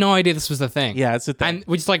 Yeah, I had no idea this was a thing. Yeah, it's a thing. And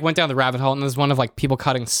we just like went down the rabbit hole, and there's one of like people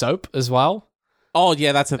cutting soap as well. Oh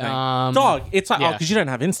yeah, that's a thing. Dog, it's like yeah. because you don't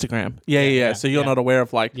have Instagram. Yeah. So you're not aware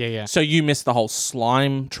of like. Yeah. So you missed the whole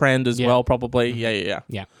slime trend as well, probably. Yeah.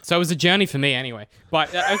 Yeah. So it was a journey for me anyway.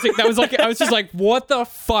 But I think that was like I was just like, what the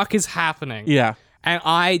fuck is happening? Yeah, And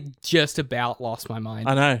I just about lost my mind.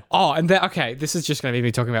 I know. Oh, and then okay, this is just gonna be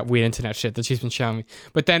me talking about weird internet shit that she's been showing me.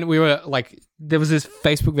 But then we were like, there was this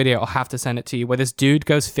Facebook video. I'll have to send it to you, where this dude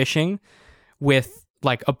goes fishing with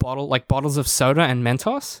like bottles of soda and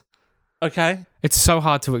Mentos. Okay. It's so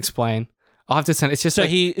hard to explain. I'll have to send. It's just So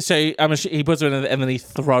like, he puts them in and then he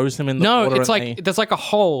throws them in the water. it's like there's like a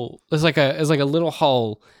hole. There's like a little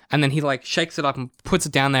hole, and then he like shakes it up and puts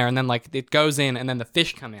it down there, and then like it goes in, and then the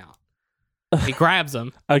fish come out. He grabs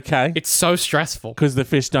them. Okay. It's so stressful. Because the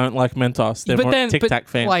fish don't like Mentos. They're more Tic Tac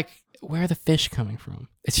fans. Like, where are the fish coming from?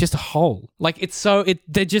 It's just a hole. Like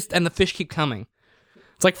they're just, and the fish keep coming.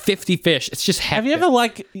 It's like 50 fish. It's just hectic.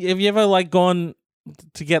 Have you ever gone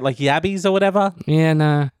to get like yabbies or whatever? Yeah,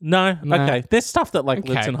 nah. No? No. Okay. There's stuff that like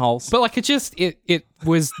lives Okay. in holes. But like it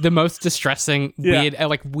was the most distressing, Yeah.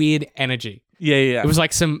 weird energy. Yeah. It was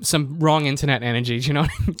like some wrong internet energy. Do you know?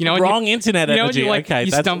 When Wrong internet you know when energy. you, like, Okay,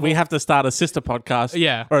 you stumble- we have to start a sister podcast.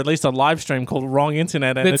 Yeah. Or at least a live stream called Wrong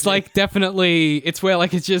Internet Energy. It's like definitely, it's where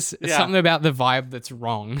like it's just Yeah. something about the vibe that's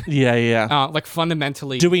wrong. Yeah. Like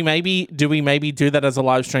fundamentally. Do we maybe do that as a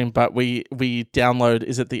live stream, but we download,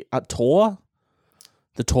 is it the Tor?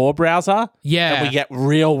 The Tor browser? Yeah. And we get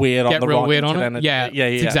real weird on the real wrong weird on internet it? energy. Yeah.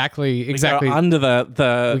 Yeah. It's exactly. We go under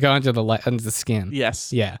the We go under the skin.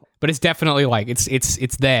 yes. Yeah, but it's definitely like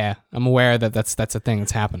it's there. I'm aware that that's a thing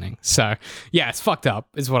that's happening. So yeah, it's fucked up,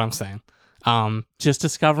 is what I'm saying. Just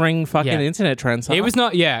discovering fucking Yeah. internet trends. Huh? It was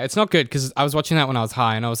not. Yeah, it's not good because I was watching that when I was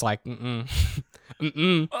high, and I was like, the fish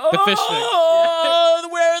thing. Oh,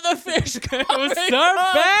 where are the fish going? It was so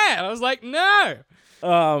bad. I was like, no.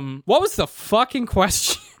 What was the fucking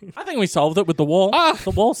question? I think we solved it with the wall.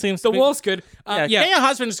 The wall seems The to be, wall's good. Yeah, Yeah. Get your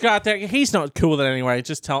husband just go out there. He's not cool with it anyway.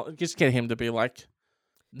 Just get him to be like,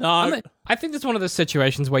 no. I think that's one of those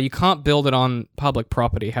situations where you can't build it on public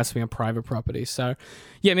property. It has to be on private property. So,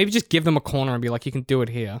 yeah, maybe just give them a corner and be like, you can do it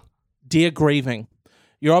here. Dear grieving,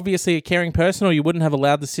 you're obviously a caring person, or you wouldn't have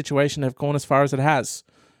allowed the situation to have gone as far as it has.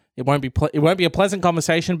 It won't be a pleasant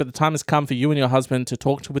conversation, but the time has come for you and your husband to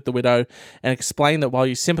talk with the widow and explain that while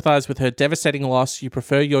you sympathise with her devastating loss, you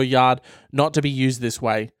prefer your yard not to be used this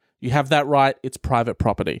way. You have that right. It's private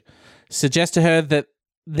property. Suggest to her that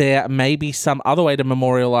there may be some other way to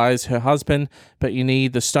memorialise her husband, but you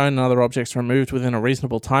need the stone and other objects removed within a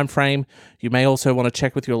reasonable time frame. You may also want to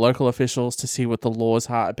check with your local officials to see what the laws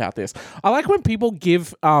are about this. I like when people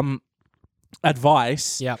give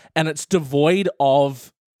advice Yep. and it's devoid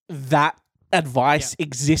of that advice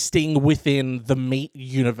existing within the meat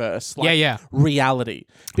universe, like Yeah. reality,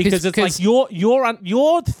 because it's like 'cause-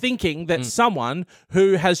 you're thinking that someone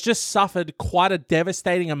who has just suffered quite a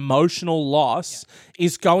devastating emotional loss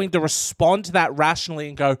is going to respond to that rationally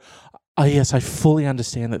and go, oh yes, I fully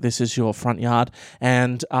understand that this is your front yard,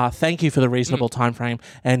 and thank you for the reasonable time frame.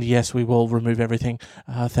 And yes, we will remove everything.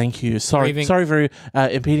 Thank you. Sorry for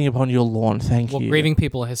impeding upon your lawn. Thank you. Grieving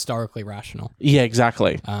people are historically rational. Yeah,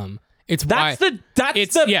 exactly. It's That's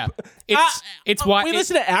why it's why we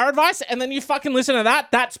listen to our advice and then you fucking listen to that.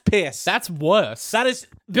 That's piss. that's worse. That is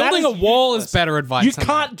Building that a wall useless. is better advice. You than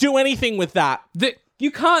can't do anything with that.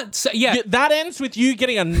 you can't say, That ends with you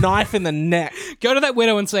getting a knife in the neck. go to that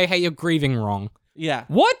widow and say, hey, you're grieving wrong. Yeah.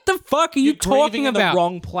 What the fuck are you You're grieving talking in about? the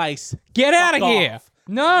wrong place. Get out of Fuck here. off.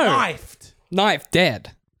 No. Knifed. Knife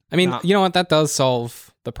dead. I mean, Nah. you know what? That does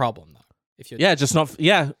solve the problem, though. If you're Yeah, just not.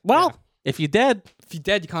 Yeah. Well, if you're dead, if you're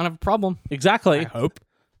dead, you can't have a problem. exactly. I hope.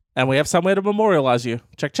 And we have somewhere to memorialize you.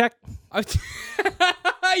 Check, check.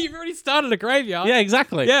 You've already started a graveyard. Yeah,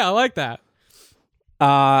 exactly. Yeah, I like that.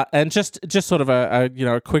 And just sort of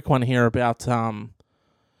a quick one here about some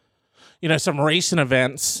recent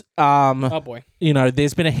events. Oh boy.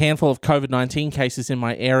 There's been a handful of COVID-19 cases in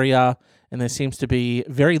my area, and there seems to be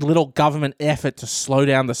very little government effort to slow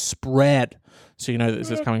down the spread. So this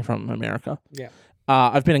is coming from America. Yeah.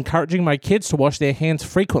 I've been encouraging my kids to wash their hands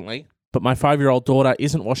frequently, but my 5-year-old daughter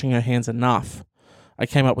isn't washing her hands enough. I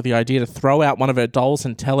came up with the idea to throw out one of her dolls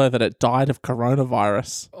and tell her that it died of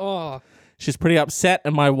coronavirus. Oh, She's pretty upset,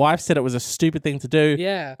 and my wife said it was a stupid thing to do.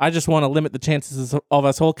 yeah. I just want to limit the chances of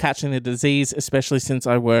us all catching the disease, especially since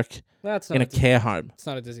I work That's in a care home. It's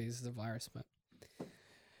not a disease, it's a virus, but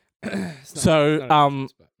So,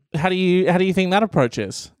 how do you think that approach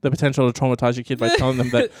is? The potential to traumatize your kid by telling them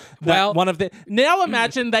that, Well- one of the now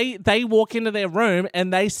imagine they walk into their room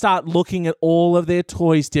and they start looking at all of their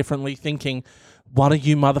toys differently, thinking one of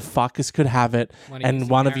you motherfuckers could have it, and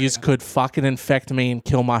one of yous could fucking infect me and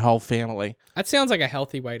kill my whole family. That sounds like a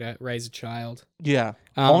healthy way to raise a child. Yeah,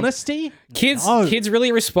 honesty. Kids No. kids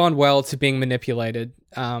really respond well to being manipulated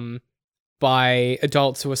by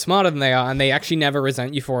adults who are smarter than they are, and they actually never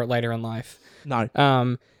resent you for it later in life.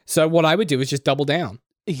 No. So what I would do is just double down.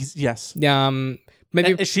 Yes. Maybe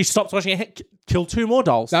And she stops washing her hands. Kill 2 more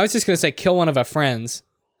dolls. I was just gonna say kill one of our friends.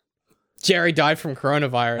 Jerry died from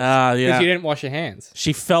coronavirus because Yeah. you didn't wash your hands.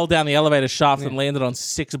 She fell down the elevator shaft and landed on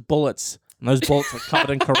 6 bullets. And those bullets were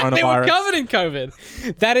covered in They were coronavirus. covered in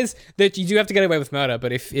COVID. That is that you do have to get away with murder,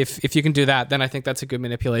 but if you can do that, then I think that's a good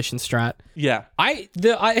manipulation strat. Yeah. I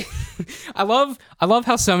love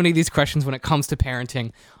how so many of these questions when it comes to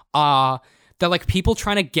parenting are they're like people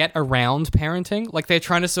trying to get around parenting. Like they're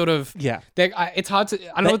trying to sort of it's hard to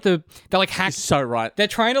I don't know what they're like hack. So right. They're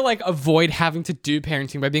trying to like avoid having to do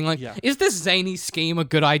parenting by being like, is this zany scheme a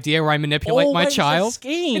good idea where I manipulate my Always child? a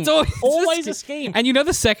scheme. It's always a scheme. And you know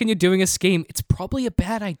the second you're doing a scheme, it's probably a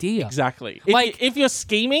bad idea. Exactly. Like- If you're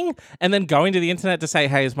scheming and then going to the internet to say,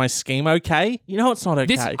 hey, is my scheme okay? You know it's not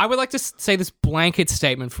okay. I would like to say this blanket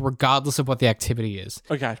statement for regardless of what the activity is.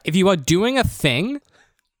 Okay. If you are doing a thing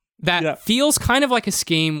that Yeah. feels kind of like a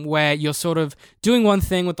scheme where you're sort of doing one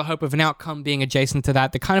thing with the hope of an outcome being adjacent to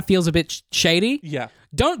that kind of feels a bit shady, Yeah.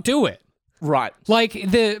 don't do it. Right. Like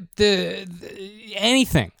the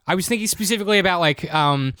anything. I was thinking specifically about like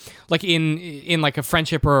in like a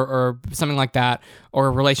friendship or something like that, or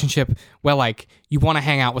a relationship where like you want to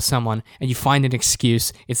hang out with someone and you find an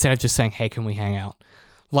excuse instead of just saying, "Hey, can we hang out?"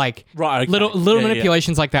 Like Right, okay. little Yeah,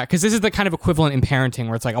 manipulations like that, because this is the kind of equivalent in parenting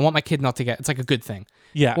where it's like I want my kid not to get. It's like a good thing.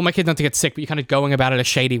 Yeah. I want my kid not to get sick, but you're kind of going about it a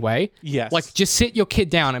shady way. Yes. Like just sit your kid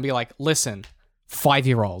down and be like, "Listen,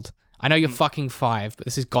 5-year-old. I know you're fucking 5, but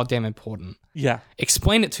this is goddamn important." Yeah.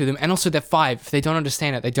 Explain it to them, and also they're 5. If they don't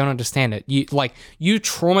understand it, they don't understand it. You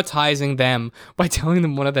traumatizing them by telling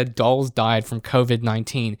them one of their dolls died from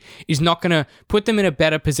COVID-19 is not going to put them in a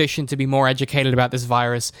better position to be more educated about this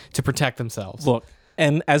virus to protect themselves. Look,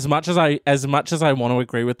 and as much as I want to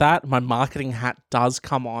agree with that, my marketing hat does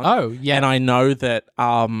come on. Oh, yeah. And I know that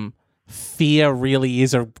fear really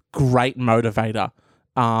is a great motivator.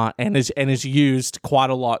 And is used quite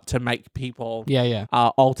a lot to make people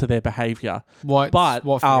alter their behavior. What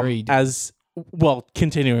fear are you doing?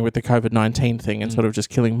 Continuing with the COVID-19 thing and sort of just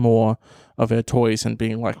killing more of her toys and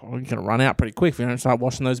being like, "Oh, you're gonna run out pretty quick if you don't start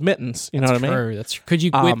washing those mittens." You know what I mean? True. That's could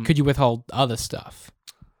you withhold other stuff?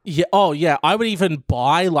 Yeah. Oh, yeah. I would even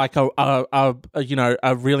buy like a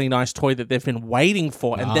really nice toy that they've been waiting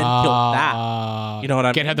for, and then kill that. You know what I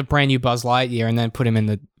mean? Get her the brand new Buzz Lightyear and then put him in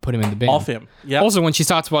the bin. Off him. Yeah. Also, when she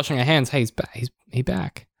starts washing her hands, hey, he's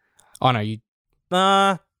back. Oh no, you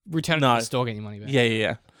return it to the store, get your money back.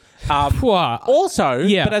 Yeah. Also,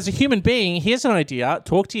 but as a human being, here's an idea.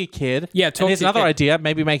 Talk to your kid. Yeah, talk and here's to your another kid. idea.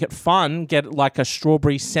 Maybe make it fun. Get like a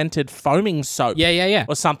strawberry scented foaming soap. Yeah.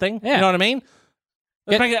 Or something. Yeah. You know what I mean?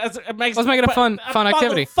 Let's make it a fun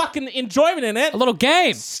activity. Fucking enjoyment in it. A little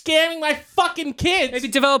game. Scaring my fucking kids. Maybe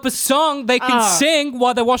develop a song they can sing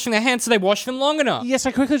while they're washing their hands so they wash them long enough. Yes,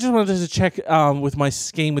 I quickly just wanted to check with my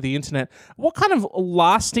scheme with the internet. What kind of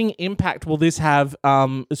lasting impact will this have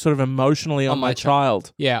sort of emotionally on my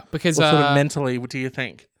child? Yeah, because Or sort of mentally, what do you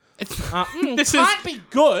think? this Can't be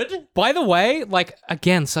good. By the way, like,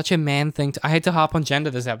 again, such a man thing I hate to harp on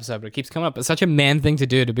gender this episode, but it keeps coming up. But such a man thing to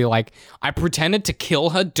do to be like, I pretended to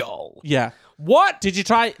kill her doll. Yeah. What? Did you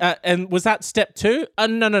try? And was that step 2?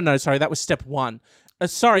 No. Sorry, that was step 1.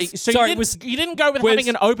 Sorry. You didn't go with having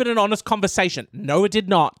an open and honest conversation. No, it did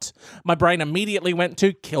not. My brain immediately went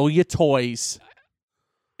to kill your toys.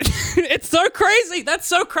 It's so crazy. That's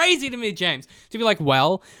so crazy to me, James. To be like,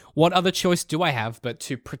 well, what other choice do I have but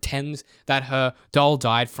to pretend that her doll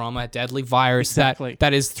died from a deadly virus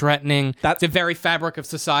that is threatening the very fabric of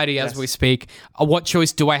society as we speak? What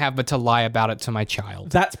choice do I have but to lie about it to my child?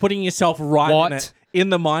 That's putting yourself right in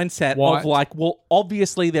the mindset of like, well,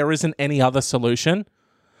 obviously there isn't any other solution.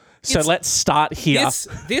 So let's start here.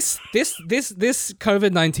 This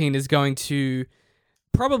COVID-19 is going to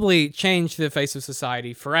probably change the face of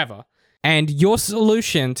society forever. And your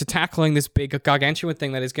solution to tackling this big gargantuan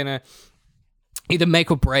thing that is going to either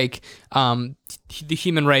make or break the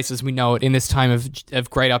human race as we know it in this time of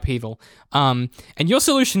great upheaval. And your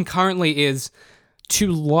solution currently is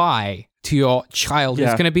to lie to your child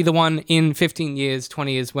who's going to be the one in 15 years,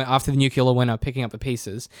 20 years after the nuclear winter picking up the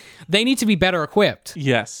pieces. They need to be better equipped.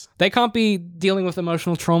 Yes. They can't be dealing with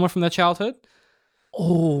emotional trauma from their childhood.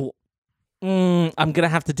 Oh, I'm going to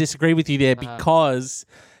have to disagree with you there because,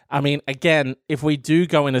 I mean, again, if we do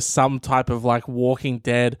go into some type of like Walking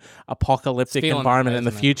Dead apocalyptic environment in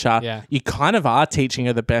the future, you kind of are teaching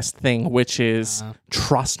her the best thing, which is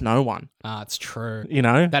trust no one. It's true. You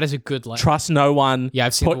know? That is a good lesson. Trust no one. Yeah,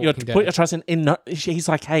 I've seen put your trust in no, he's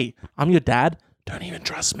like, hey, I'm your dad. Don't even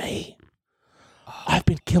trust me. I've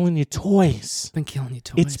been killing your toys. Been killing your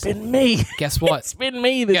toys. It's been me. Guess what? It's been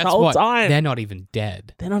me this whole time. They're not even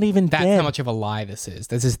dead. They're not even That's dead. how much of a lie this is.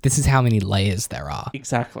 This is how many layers there are.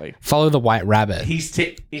 Exactly. Follow the white rabbit. He's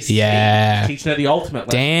teaching her the ultimate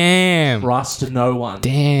lesson. Damn. Trust no one.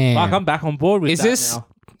 Damn. Fuck, I'm back on board with now.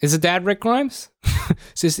 Is it Dad Rick Grimes?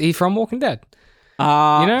 Is he from Walking Dead? You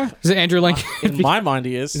know? Is it Andrew Lincoln? In my mind,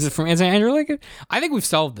 he is. Is it Andrew Lincoln? I think we've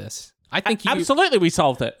solved this. I think absolutely we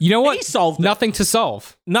solved it. You know what? He solved it. Nothing to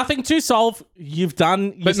solve. Nothing to solve. You've done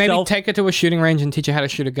yourself. But maybe take her to a shooting range and teach her how to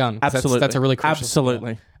shoot a gun. Absolutely. That's a really crucial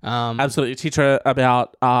Absolutely. skill. Absolutely. Teach her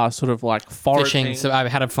about sort of like foraging. Fishing. So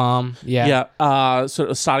I've had a farm. Yeah. Yeah. Sort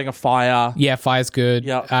of starting a fire. Yeah, fire's good.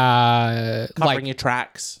 Yeah. Covering your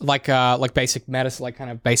tracks. Like basic medicine, like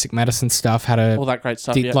kind of basic medicine stuff. How to all that great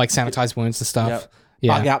stuff. Like sanitize wounds and stuff. Yep.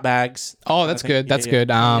 Yeah. Bug out bags. Oh, that's good. That's good.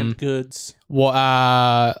 Goods.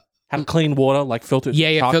 Have clean water, like filtered.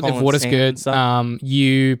 Yeah, filtered water's good.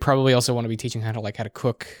 You probably also want to be teaching her how to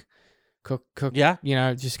cook. Yeah, you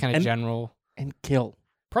know, just kind of general and kill.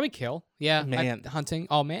 Probably kill. Yeah, man, hunting.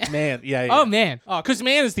 Oh man, yeah. Oh man, because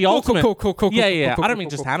man is the ultimate. Cool. Yeah. I don't mean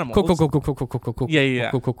just animals. Cool.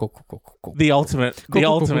 Yeah. The ultimate.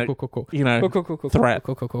 You know, threat.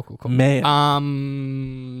 Man.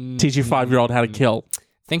 Teach your 5-year-old how to kill.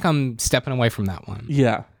 Think I'm stepping away from that one.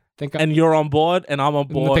 Yeah. And you're on board, and I'm on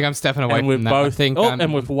board. I think I'm stepping away from that. Both,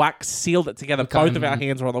 and we've wax sealed it together. Both of our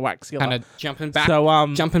hands are on the wax sealer. Kind of jumping back.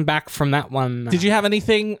 So, jumping back from that one. Did you have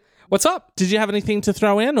anything? What's up? Did you have anything to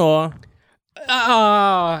throw in, or?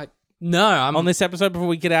 No. On this episode before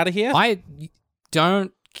we get out of here, I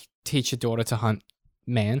don't teach your daughter to hunt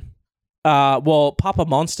man. Well, Papa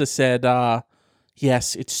Monster said,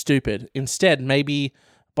 yes, it's stupid. Instead, maybe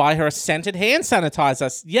buy her a scented hand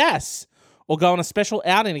sanitizer. Yes. Or go on a special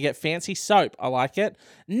outing to get fancy soap. I like it.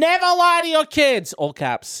 Never lie to your kids. All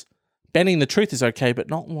caps. Bending the truth is okay, but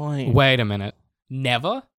not lying. Wait a minute.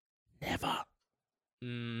 Never? Never.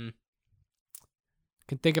 I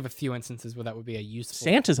can think of a few instances where that would be a useful...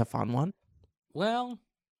 Santa's a fun one. Well,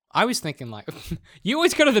 I was thinking like... you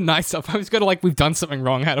always go to the nice stuff. I always go to like, we've done something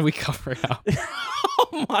wrong. How do we cover it up?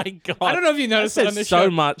 Oh my God. I don't know if you noticed that on this so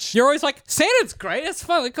show. much. You're always like, Santa's great. It's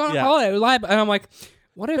fun. Like, go on holiday. And I'm like...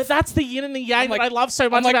 What if, but that's the yin and the yang that I love so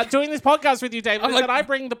much about doing this podcast with you, David. Is that I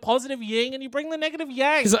bring the positive yin and you bring the negative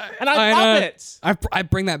yang, and I love it. I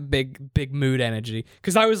bring that big mood energy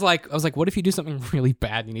because I was like, what if you do something really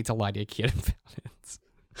bad and you need to lie to your kid about it?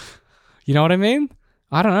 You know what I mean?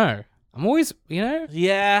 I don't know. I'm always,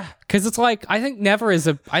 yeah, because it's like I think never is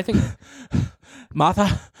a. I think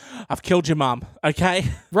Martha, I've killed your mum. Okay,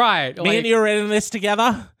 right. Me and you are in this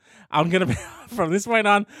together. I'm gonna be. From this point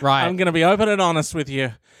on, I'm going to be open and honest with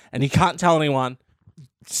you, and you can't tell anyone.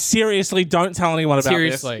 Seriously, don't tell anyone about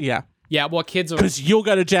this. Yeah. Yeah, well, kids are... Because you'll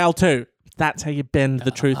go to jail too. That's how you bend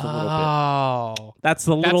the truth a little bit. Oh. That's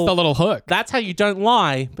the little hook. That's how you don't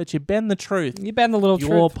lie, but you bend the truth. You bend the little truth.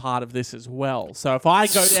 You're part of this as well. So if I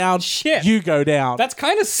go down, you go down. That's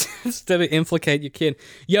kind of to implicate your kid.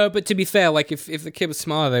 Yo, but to be fair, like if the kid was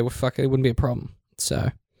smarter, it wouldn't be a problem. So...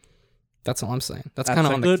 That's all I'm saying. That's kind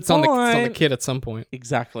of on the kid at some point.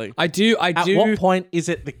 Exactly. I do. At what point is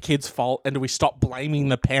it the kid's fault, and do we stop blaming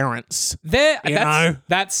the parents?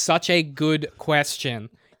 That's such a good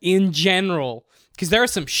question in general, because there are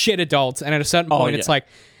some shit adults, and at a certain point, it's like,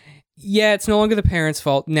 it's no longer the parents'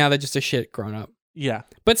 fault. Now they're just a shit grown up. Yeah.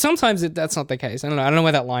 But sometimes that's not the case. I don't know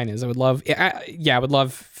where that line is. I would love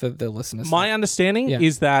for the listeners. My understanding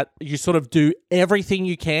is that you sort of do everything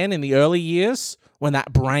you can in the early years when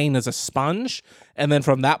that brain is a sponge, and then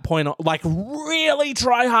from that point on, like really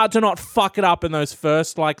try hard to not fuck it up in those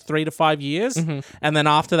first like 3 to 5 years, and then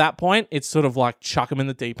after that point, it's sort of like chuck them in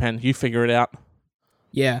the deep end. You figure it out.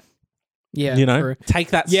 Yeah. Yeah, true.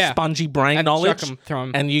 Take that spongy brain and knowledge, throw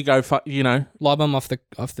 'em, and you go, lob them off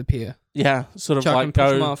the pier. Yeah, sort of chuck like 'em,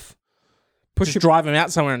 push 'em go off. Just drive them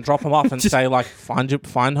out somewhere and drop them off and say like,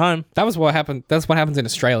 find home. That was what happened. That's what happens in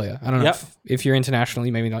Australia. I don't know if you're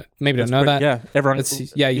internationally, maybe don't know that. Yeah, everyone.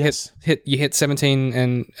 You hit 17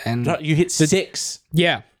 and no, you hit 6.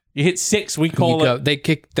 Yeah, you hit 6. We call it. They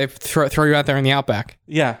throw you out there in the outback.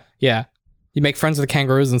 Yeah. Yeah. You make friends with the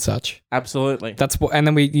kangaroos and such. Absolutely. That's what. And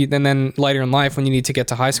then later in life, when you need to get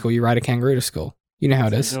to high school, you ride a kangaroo to school. You know how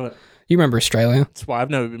it is. You remember Australia? That's why I've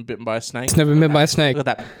never been bitten by a snake. It's never been bitten by a snake. Look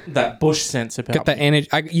at that bush sense about Got that energy.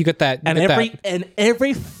 You got that. And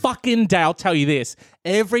every fucking day, I'll tell you this: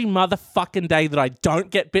 every motherfucking day that I don't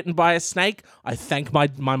get bitten by a snake, I thank my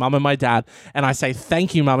mum and my dad, and I say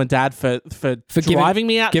thank you, mum and dad, for driving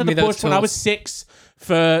me out to the bush when I was 6.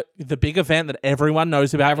 For the big event that everyone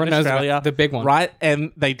knows about in Australia. The big one. Right?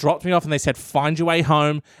 And they dropped me off and they said, find your way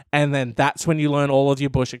home. And then that's when you learn all of your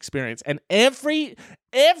bush experience. And every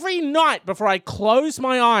night before I close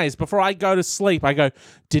my eyes, before I go to sleep, I go,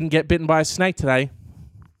 didn't get bitten by a snake today.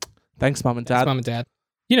 Thanks, mum and dad. Thanks, mum and dad.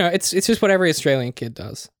 You know, it's just what every Australian kid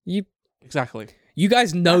does. Exactly. You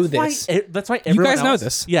guys know this. That's why everyone You guys know else,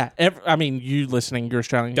 this. Yeah. I mean, you listening, you're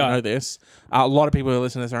Australian, you know this. A lot of people who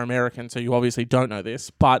listen to this are American, so you obviously don't know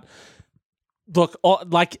this. But look,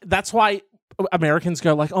 that's why Americans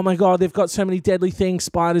go like, oh my God, they've got so many deadly things,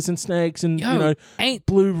 spiders and snakes and,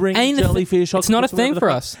 blue ring jellyfish. It's not a thing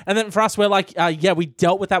for us. And then for us, we're like, we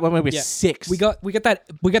dealt with that when we were 6. We got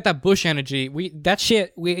that bush energy. We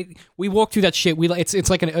walk through that shit. It's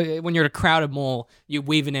like when you're at a crowded mall, you're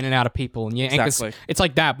weaving in and out of people, and exactly. It's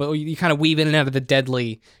like that, but you kind of weave in and out of the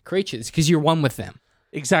deadly creatures because you're one with them.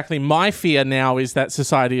 Exactly. My fear now is that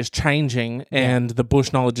society is changing and the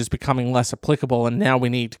bush knowledge is becoming less applicable, and now we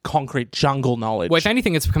need concrete jungle knowledge. Well, if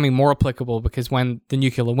anything, it's becoming more applicable because when the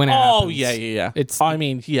nuclear winter happens... yeah.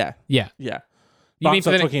 Yeah. Yeah. You mean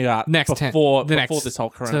for talking about before this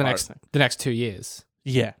whole coronavirus thing. The next 2 years.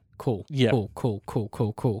 Yeah. Cool. Yeah.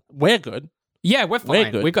 Cool. We're good. Yeah, we're fine.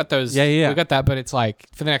 We're good. We got those. Yeah. We got that, but it's like,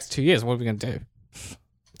 for the next 2 years, what are we going to do?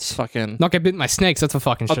 Fucking not get bitten by snakes. That's for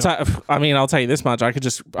fucking sure. I'll tell you this much. I could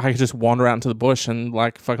just wander out into the bush and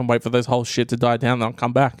like fucking wait for this whole shit to die down. Then I'll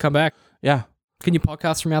come back. Yeah. Can you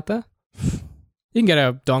podcast from out there? You can get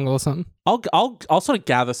a dongle or something. I'll sort of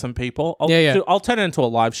gather some people. I'll turn it into a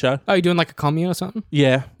live show. Oh, you doing like a commune or something?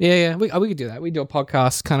 Yeah. We could do that. We do a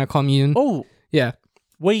podcast kind of commune. Oh. Yeah.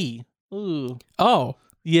 Ooh. Oh.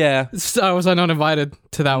 Yeah. So was I not invited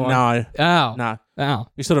to that one? No. Oh. No. Oh.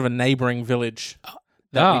 We're sort of a neighboring village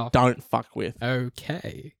that we don't fuck with.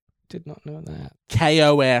 Okay. Did not know that.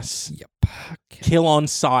 KOS. Yep. Kill on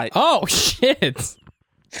sight. Oh, shit.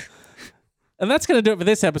 And that's going to do it for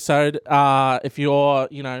this episode. If you're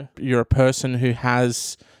a person who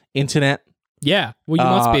has internet. Yeah. Well,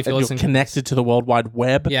 you must be if you're listening. You're connected to the World Wide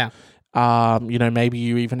Web. Yeah. Maybe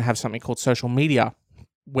you even have something called social media.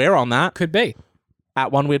 We're on that. Could be. At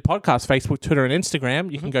One Weird Podcast, Facebook, Twitter, and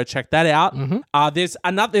Instagram. You can go check that out. Mm-hmm. There's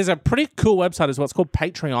a pretty cool website as well. It's called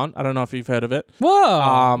Patreon. I don't know if you've heard of it.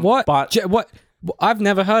 Whoa. What? But what? I've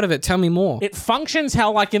never heard of it. Tell me more. It functions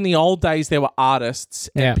how like in the old days there were artists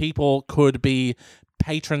and people could be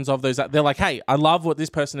patrons of those. They're like, hey, I love what this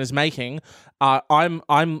person is making. I'm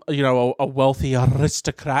a wealthy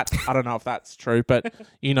aristocrat. I don't know if that's true, but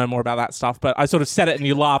you know more about that stuff. But I sort of said it and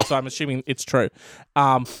you laughed, so I'm assuming it's true.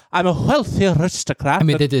 I'm a wealthy aristocrat. I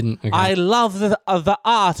mean, they didn't. Okay. I love the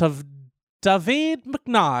art of David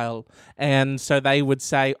McNeil, and so they would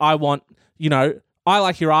say, I like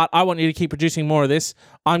your art. I want you to keep producing more of this.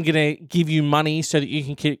 I'm going to give you money so that you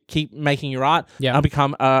can keep making your art. Yeah. I'll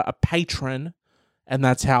become a patron. And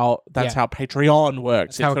that's how Patreon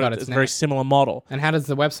works. It's a very similar model. And how does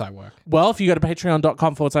the website work? Well, if you go to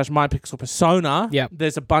patreon.com/mypixelpersona,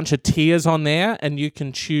 there's a bunch of tiers on there, and you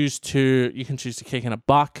can choose to kick in $1,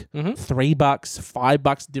 $3,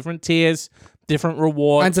 $5, different tiers, different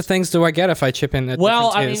rewards. What kinds of things do I get if I chip in at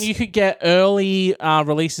different tiers? You could get early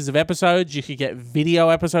releases of episodes. You could get video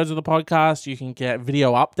episodes of the podcast. You can get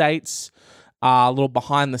video updates. A little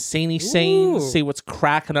behind the scenes scene, see what's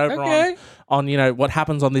cracking over on what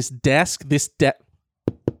happens on this desk, this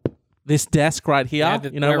desk right here.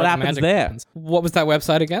 What happens there. Happens. What was that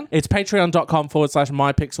website again? It's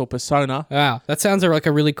patreon.com/mypixelpersona. Wow, that sounds like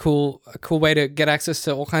a really cool way to get access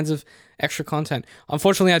to all kinds of extra content.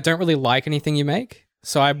 Unfortunately, I don't really like anything you make,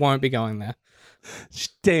 so I won't be going there.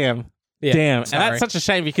 Damn. Sorry. And that's such a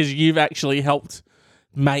shame because you've actually helped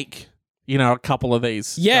make, a couple of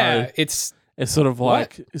these. Yeah, so it's sort of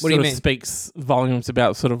like what do you mean? Speaks volumes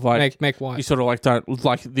about sort of like make what you sort of like don't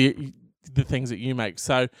like the things that you make.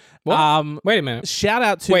 So wait a minute. Shout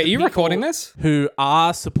out to are you recording this? Who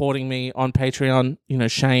are supporting me on Patreon?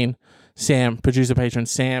 Shane, Sam, producer patron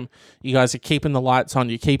Sam. You guys are keeping the lights on.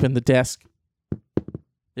 You're keeping the desk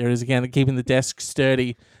There it is again, keeping the desk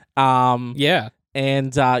sturdy. Yeah.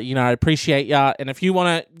 And, I appreciate ya. And if you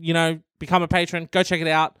want to, become a patron, go check it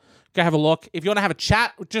out. Go have a look. If you want to have a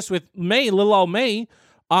chat just with me, little old me,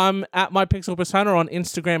 I'm at My Pixel Persona on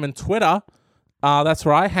Instagram and Twitter. That's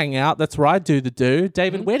where I hang out. That's where I do the do.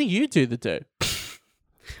 David, where do you do the do?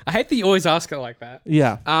 I hate that you always ask it like that.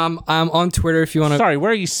 Yeah. I'm on Twitter if you want to. Sorry,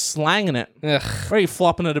 where are you slanging it? Ugh. Where are you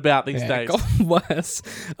flopping it about these Yeah, days? got worse.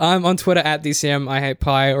 I'm on Twitter at DCM I Hate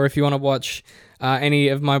Pie, or if you want to watch any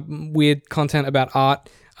of my weird content about art,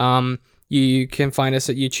 you can find us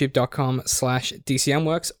at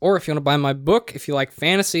youtube.com/DCMworks, or if you want to buy my book, if you like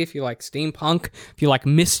fantasy, if you like steampunk, if you like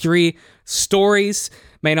mystery stories,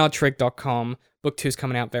 maynardtrick.com. Book 2 is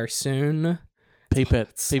coming out very soon. Peep it.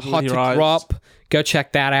 It's People hot with to your eyes. drop. Go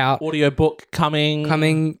check that out. Audiobook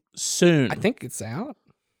coming soon. I think it's out.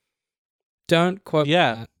 Don't quote me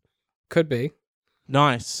Yeah. on that. Could be.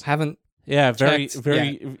 Nice. Haven't. Yeah, very, checked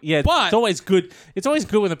very. Yeah, But- it's always good. It's always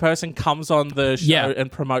good when the person comes on the show Yeah.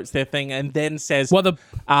 and promotes their thing and then says, Well, the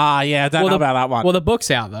I don't know about that one. well the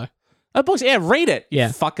book's out though. Oh, books, yeah, read it. Yeah.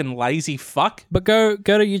 You fucking lazy fuck. But go to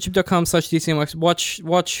youtube.com/DCMworks. Watch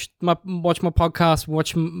my podcast.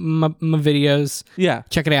 Watch my videos. Yeah,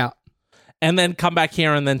 Check it out. and then come back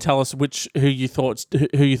here and then tell us who you thought's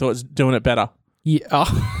doing it better. Yeah.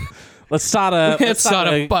 Oh. Let's start a It's sort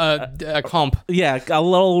of a comp. a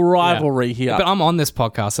little rivalry here. But I'm on this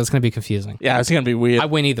podcast, so it's going to be confusing. Yeah, it's gonna be weird. I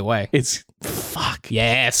win either way. It's fuck.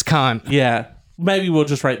 Yes, cunt. Yeah, maybe we'll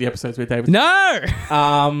just rate the episodes with David. No.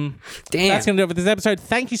 Damn. That's Damn. going to do it for this episode.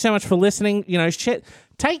 Thank you so much for listening.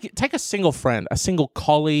 Take a single friend, a single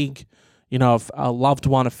colleague, a loved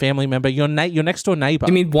one, a family member, your next door neighbor.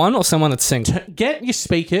 You mean one or someone that's single? Get your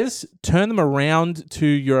speakers, turn them around to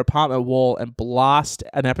your apartment wall, and blast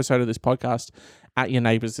an episode of this podcast at your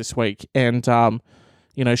neighbors this week. And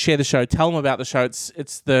share the show. Tell them about the show.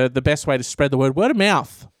 It's the best way to spread the word. Word of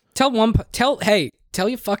mouth. Tell one person.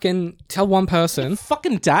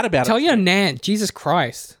 Fucking dad about Tell it. your nan. Jesus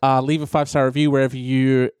Christ. Leave a 5-star review wherever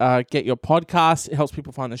you get your podcast. It helps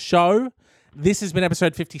people find the show. This has been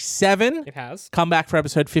episode 57. It has. Come back for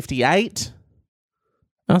episode 58.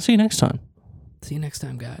 I'll see you next time. See you next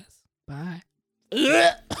time, guys. Bye.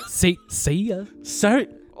 See ya. So, wait,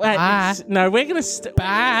 Bye. no, we're gonna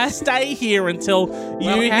Bye. stay here until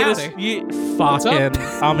you hit us. howdy. You What's up? fucking.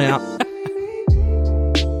 I'm out.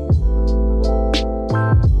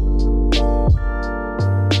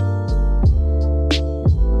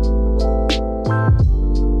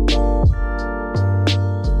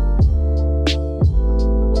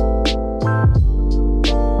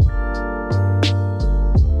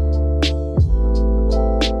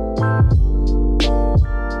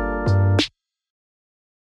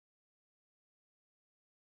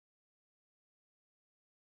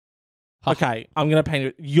 Okay, I'm going to paint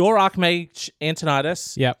it. Your Archmage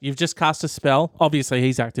Antonidas. Yep. You've just cast a spell. Obviously,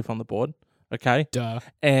 he's active on the board. Okay. Duh.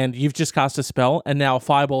 And you've just cast a spell, and now a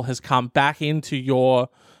fireball has come back into your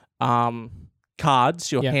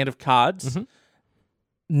cards, your Yeah. hand of cards. Mhm.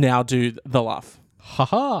 Now do the laugh.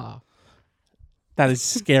 Haha. That is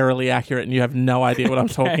scarily accurate, and you have no idea what I'm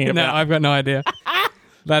talking No, about. I've got no idea.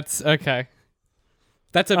 That's okay.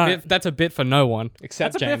 That's a Alright. bit. That's a bit for no one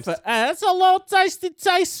except That's a James. bit for, that's a little tasty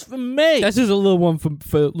taste for me. That's just a little one for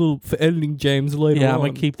editing James later Yeah, on. I'm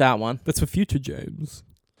going to keep that one. That's for future James.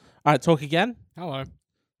 All right, talk again. Hello.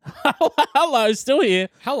 Hello, still here.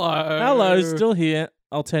 Hello. Hello, still here.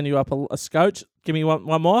 I'll turn you up a scotch. Give me one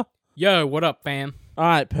more. Yo, what up, fam? All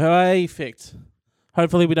right, perfect.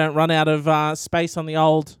 Hopefully we don't run out of space on the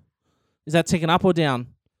old... Is that ticking up or down?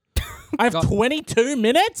 I have God. 22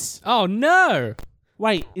 minutes? Oh no.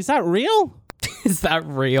 Wait, is that real? Is that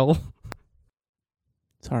real?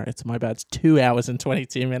 Sorry, it's my bad. It's 2 hours and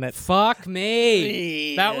 22 minutes. Fuck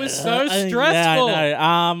me. That was so Yeah, stressful.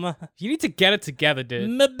 I know. You need to get it together, dude.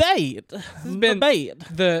 My bait. been-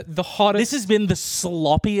 The hottest. This has been the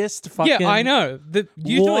sloppiest fucking... Yeah, I know.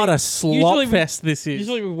 What a slop usually we- fest this is.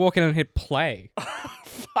 Usually we walk in and hit play.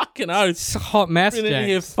 fucking oath. It's a hot mess, Been in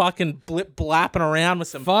here James. fucking blapping around with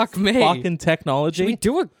some Fuck me. fucking technology. Should we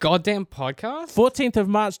do a goddamn podcast? 14th of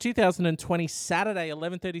March 2020, Saturday,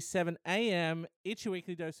 11:37 a.m. It's your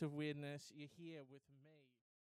weekly dose of weirdness. You're here with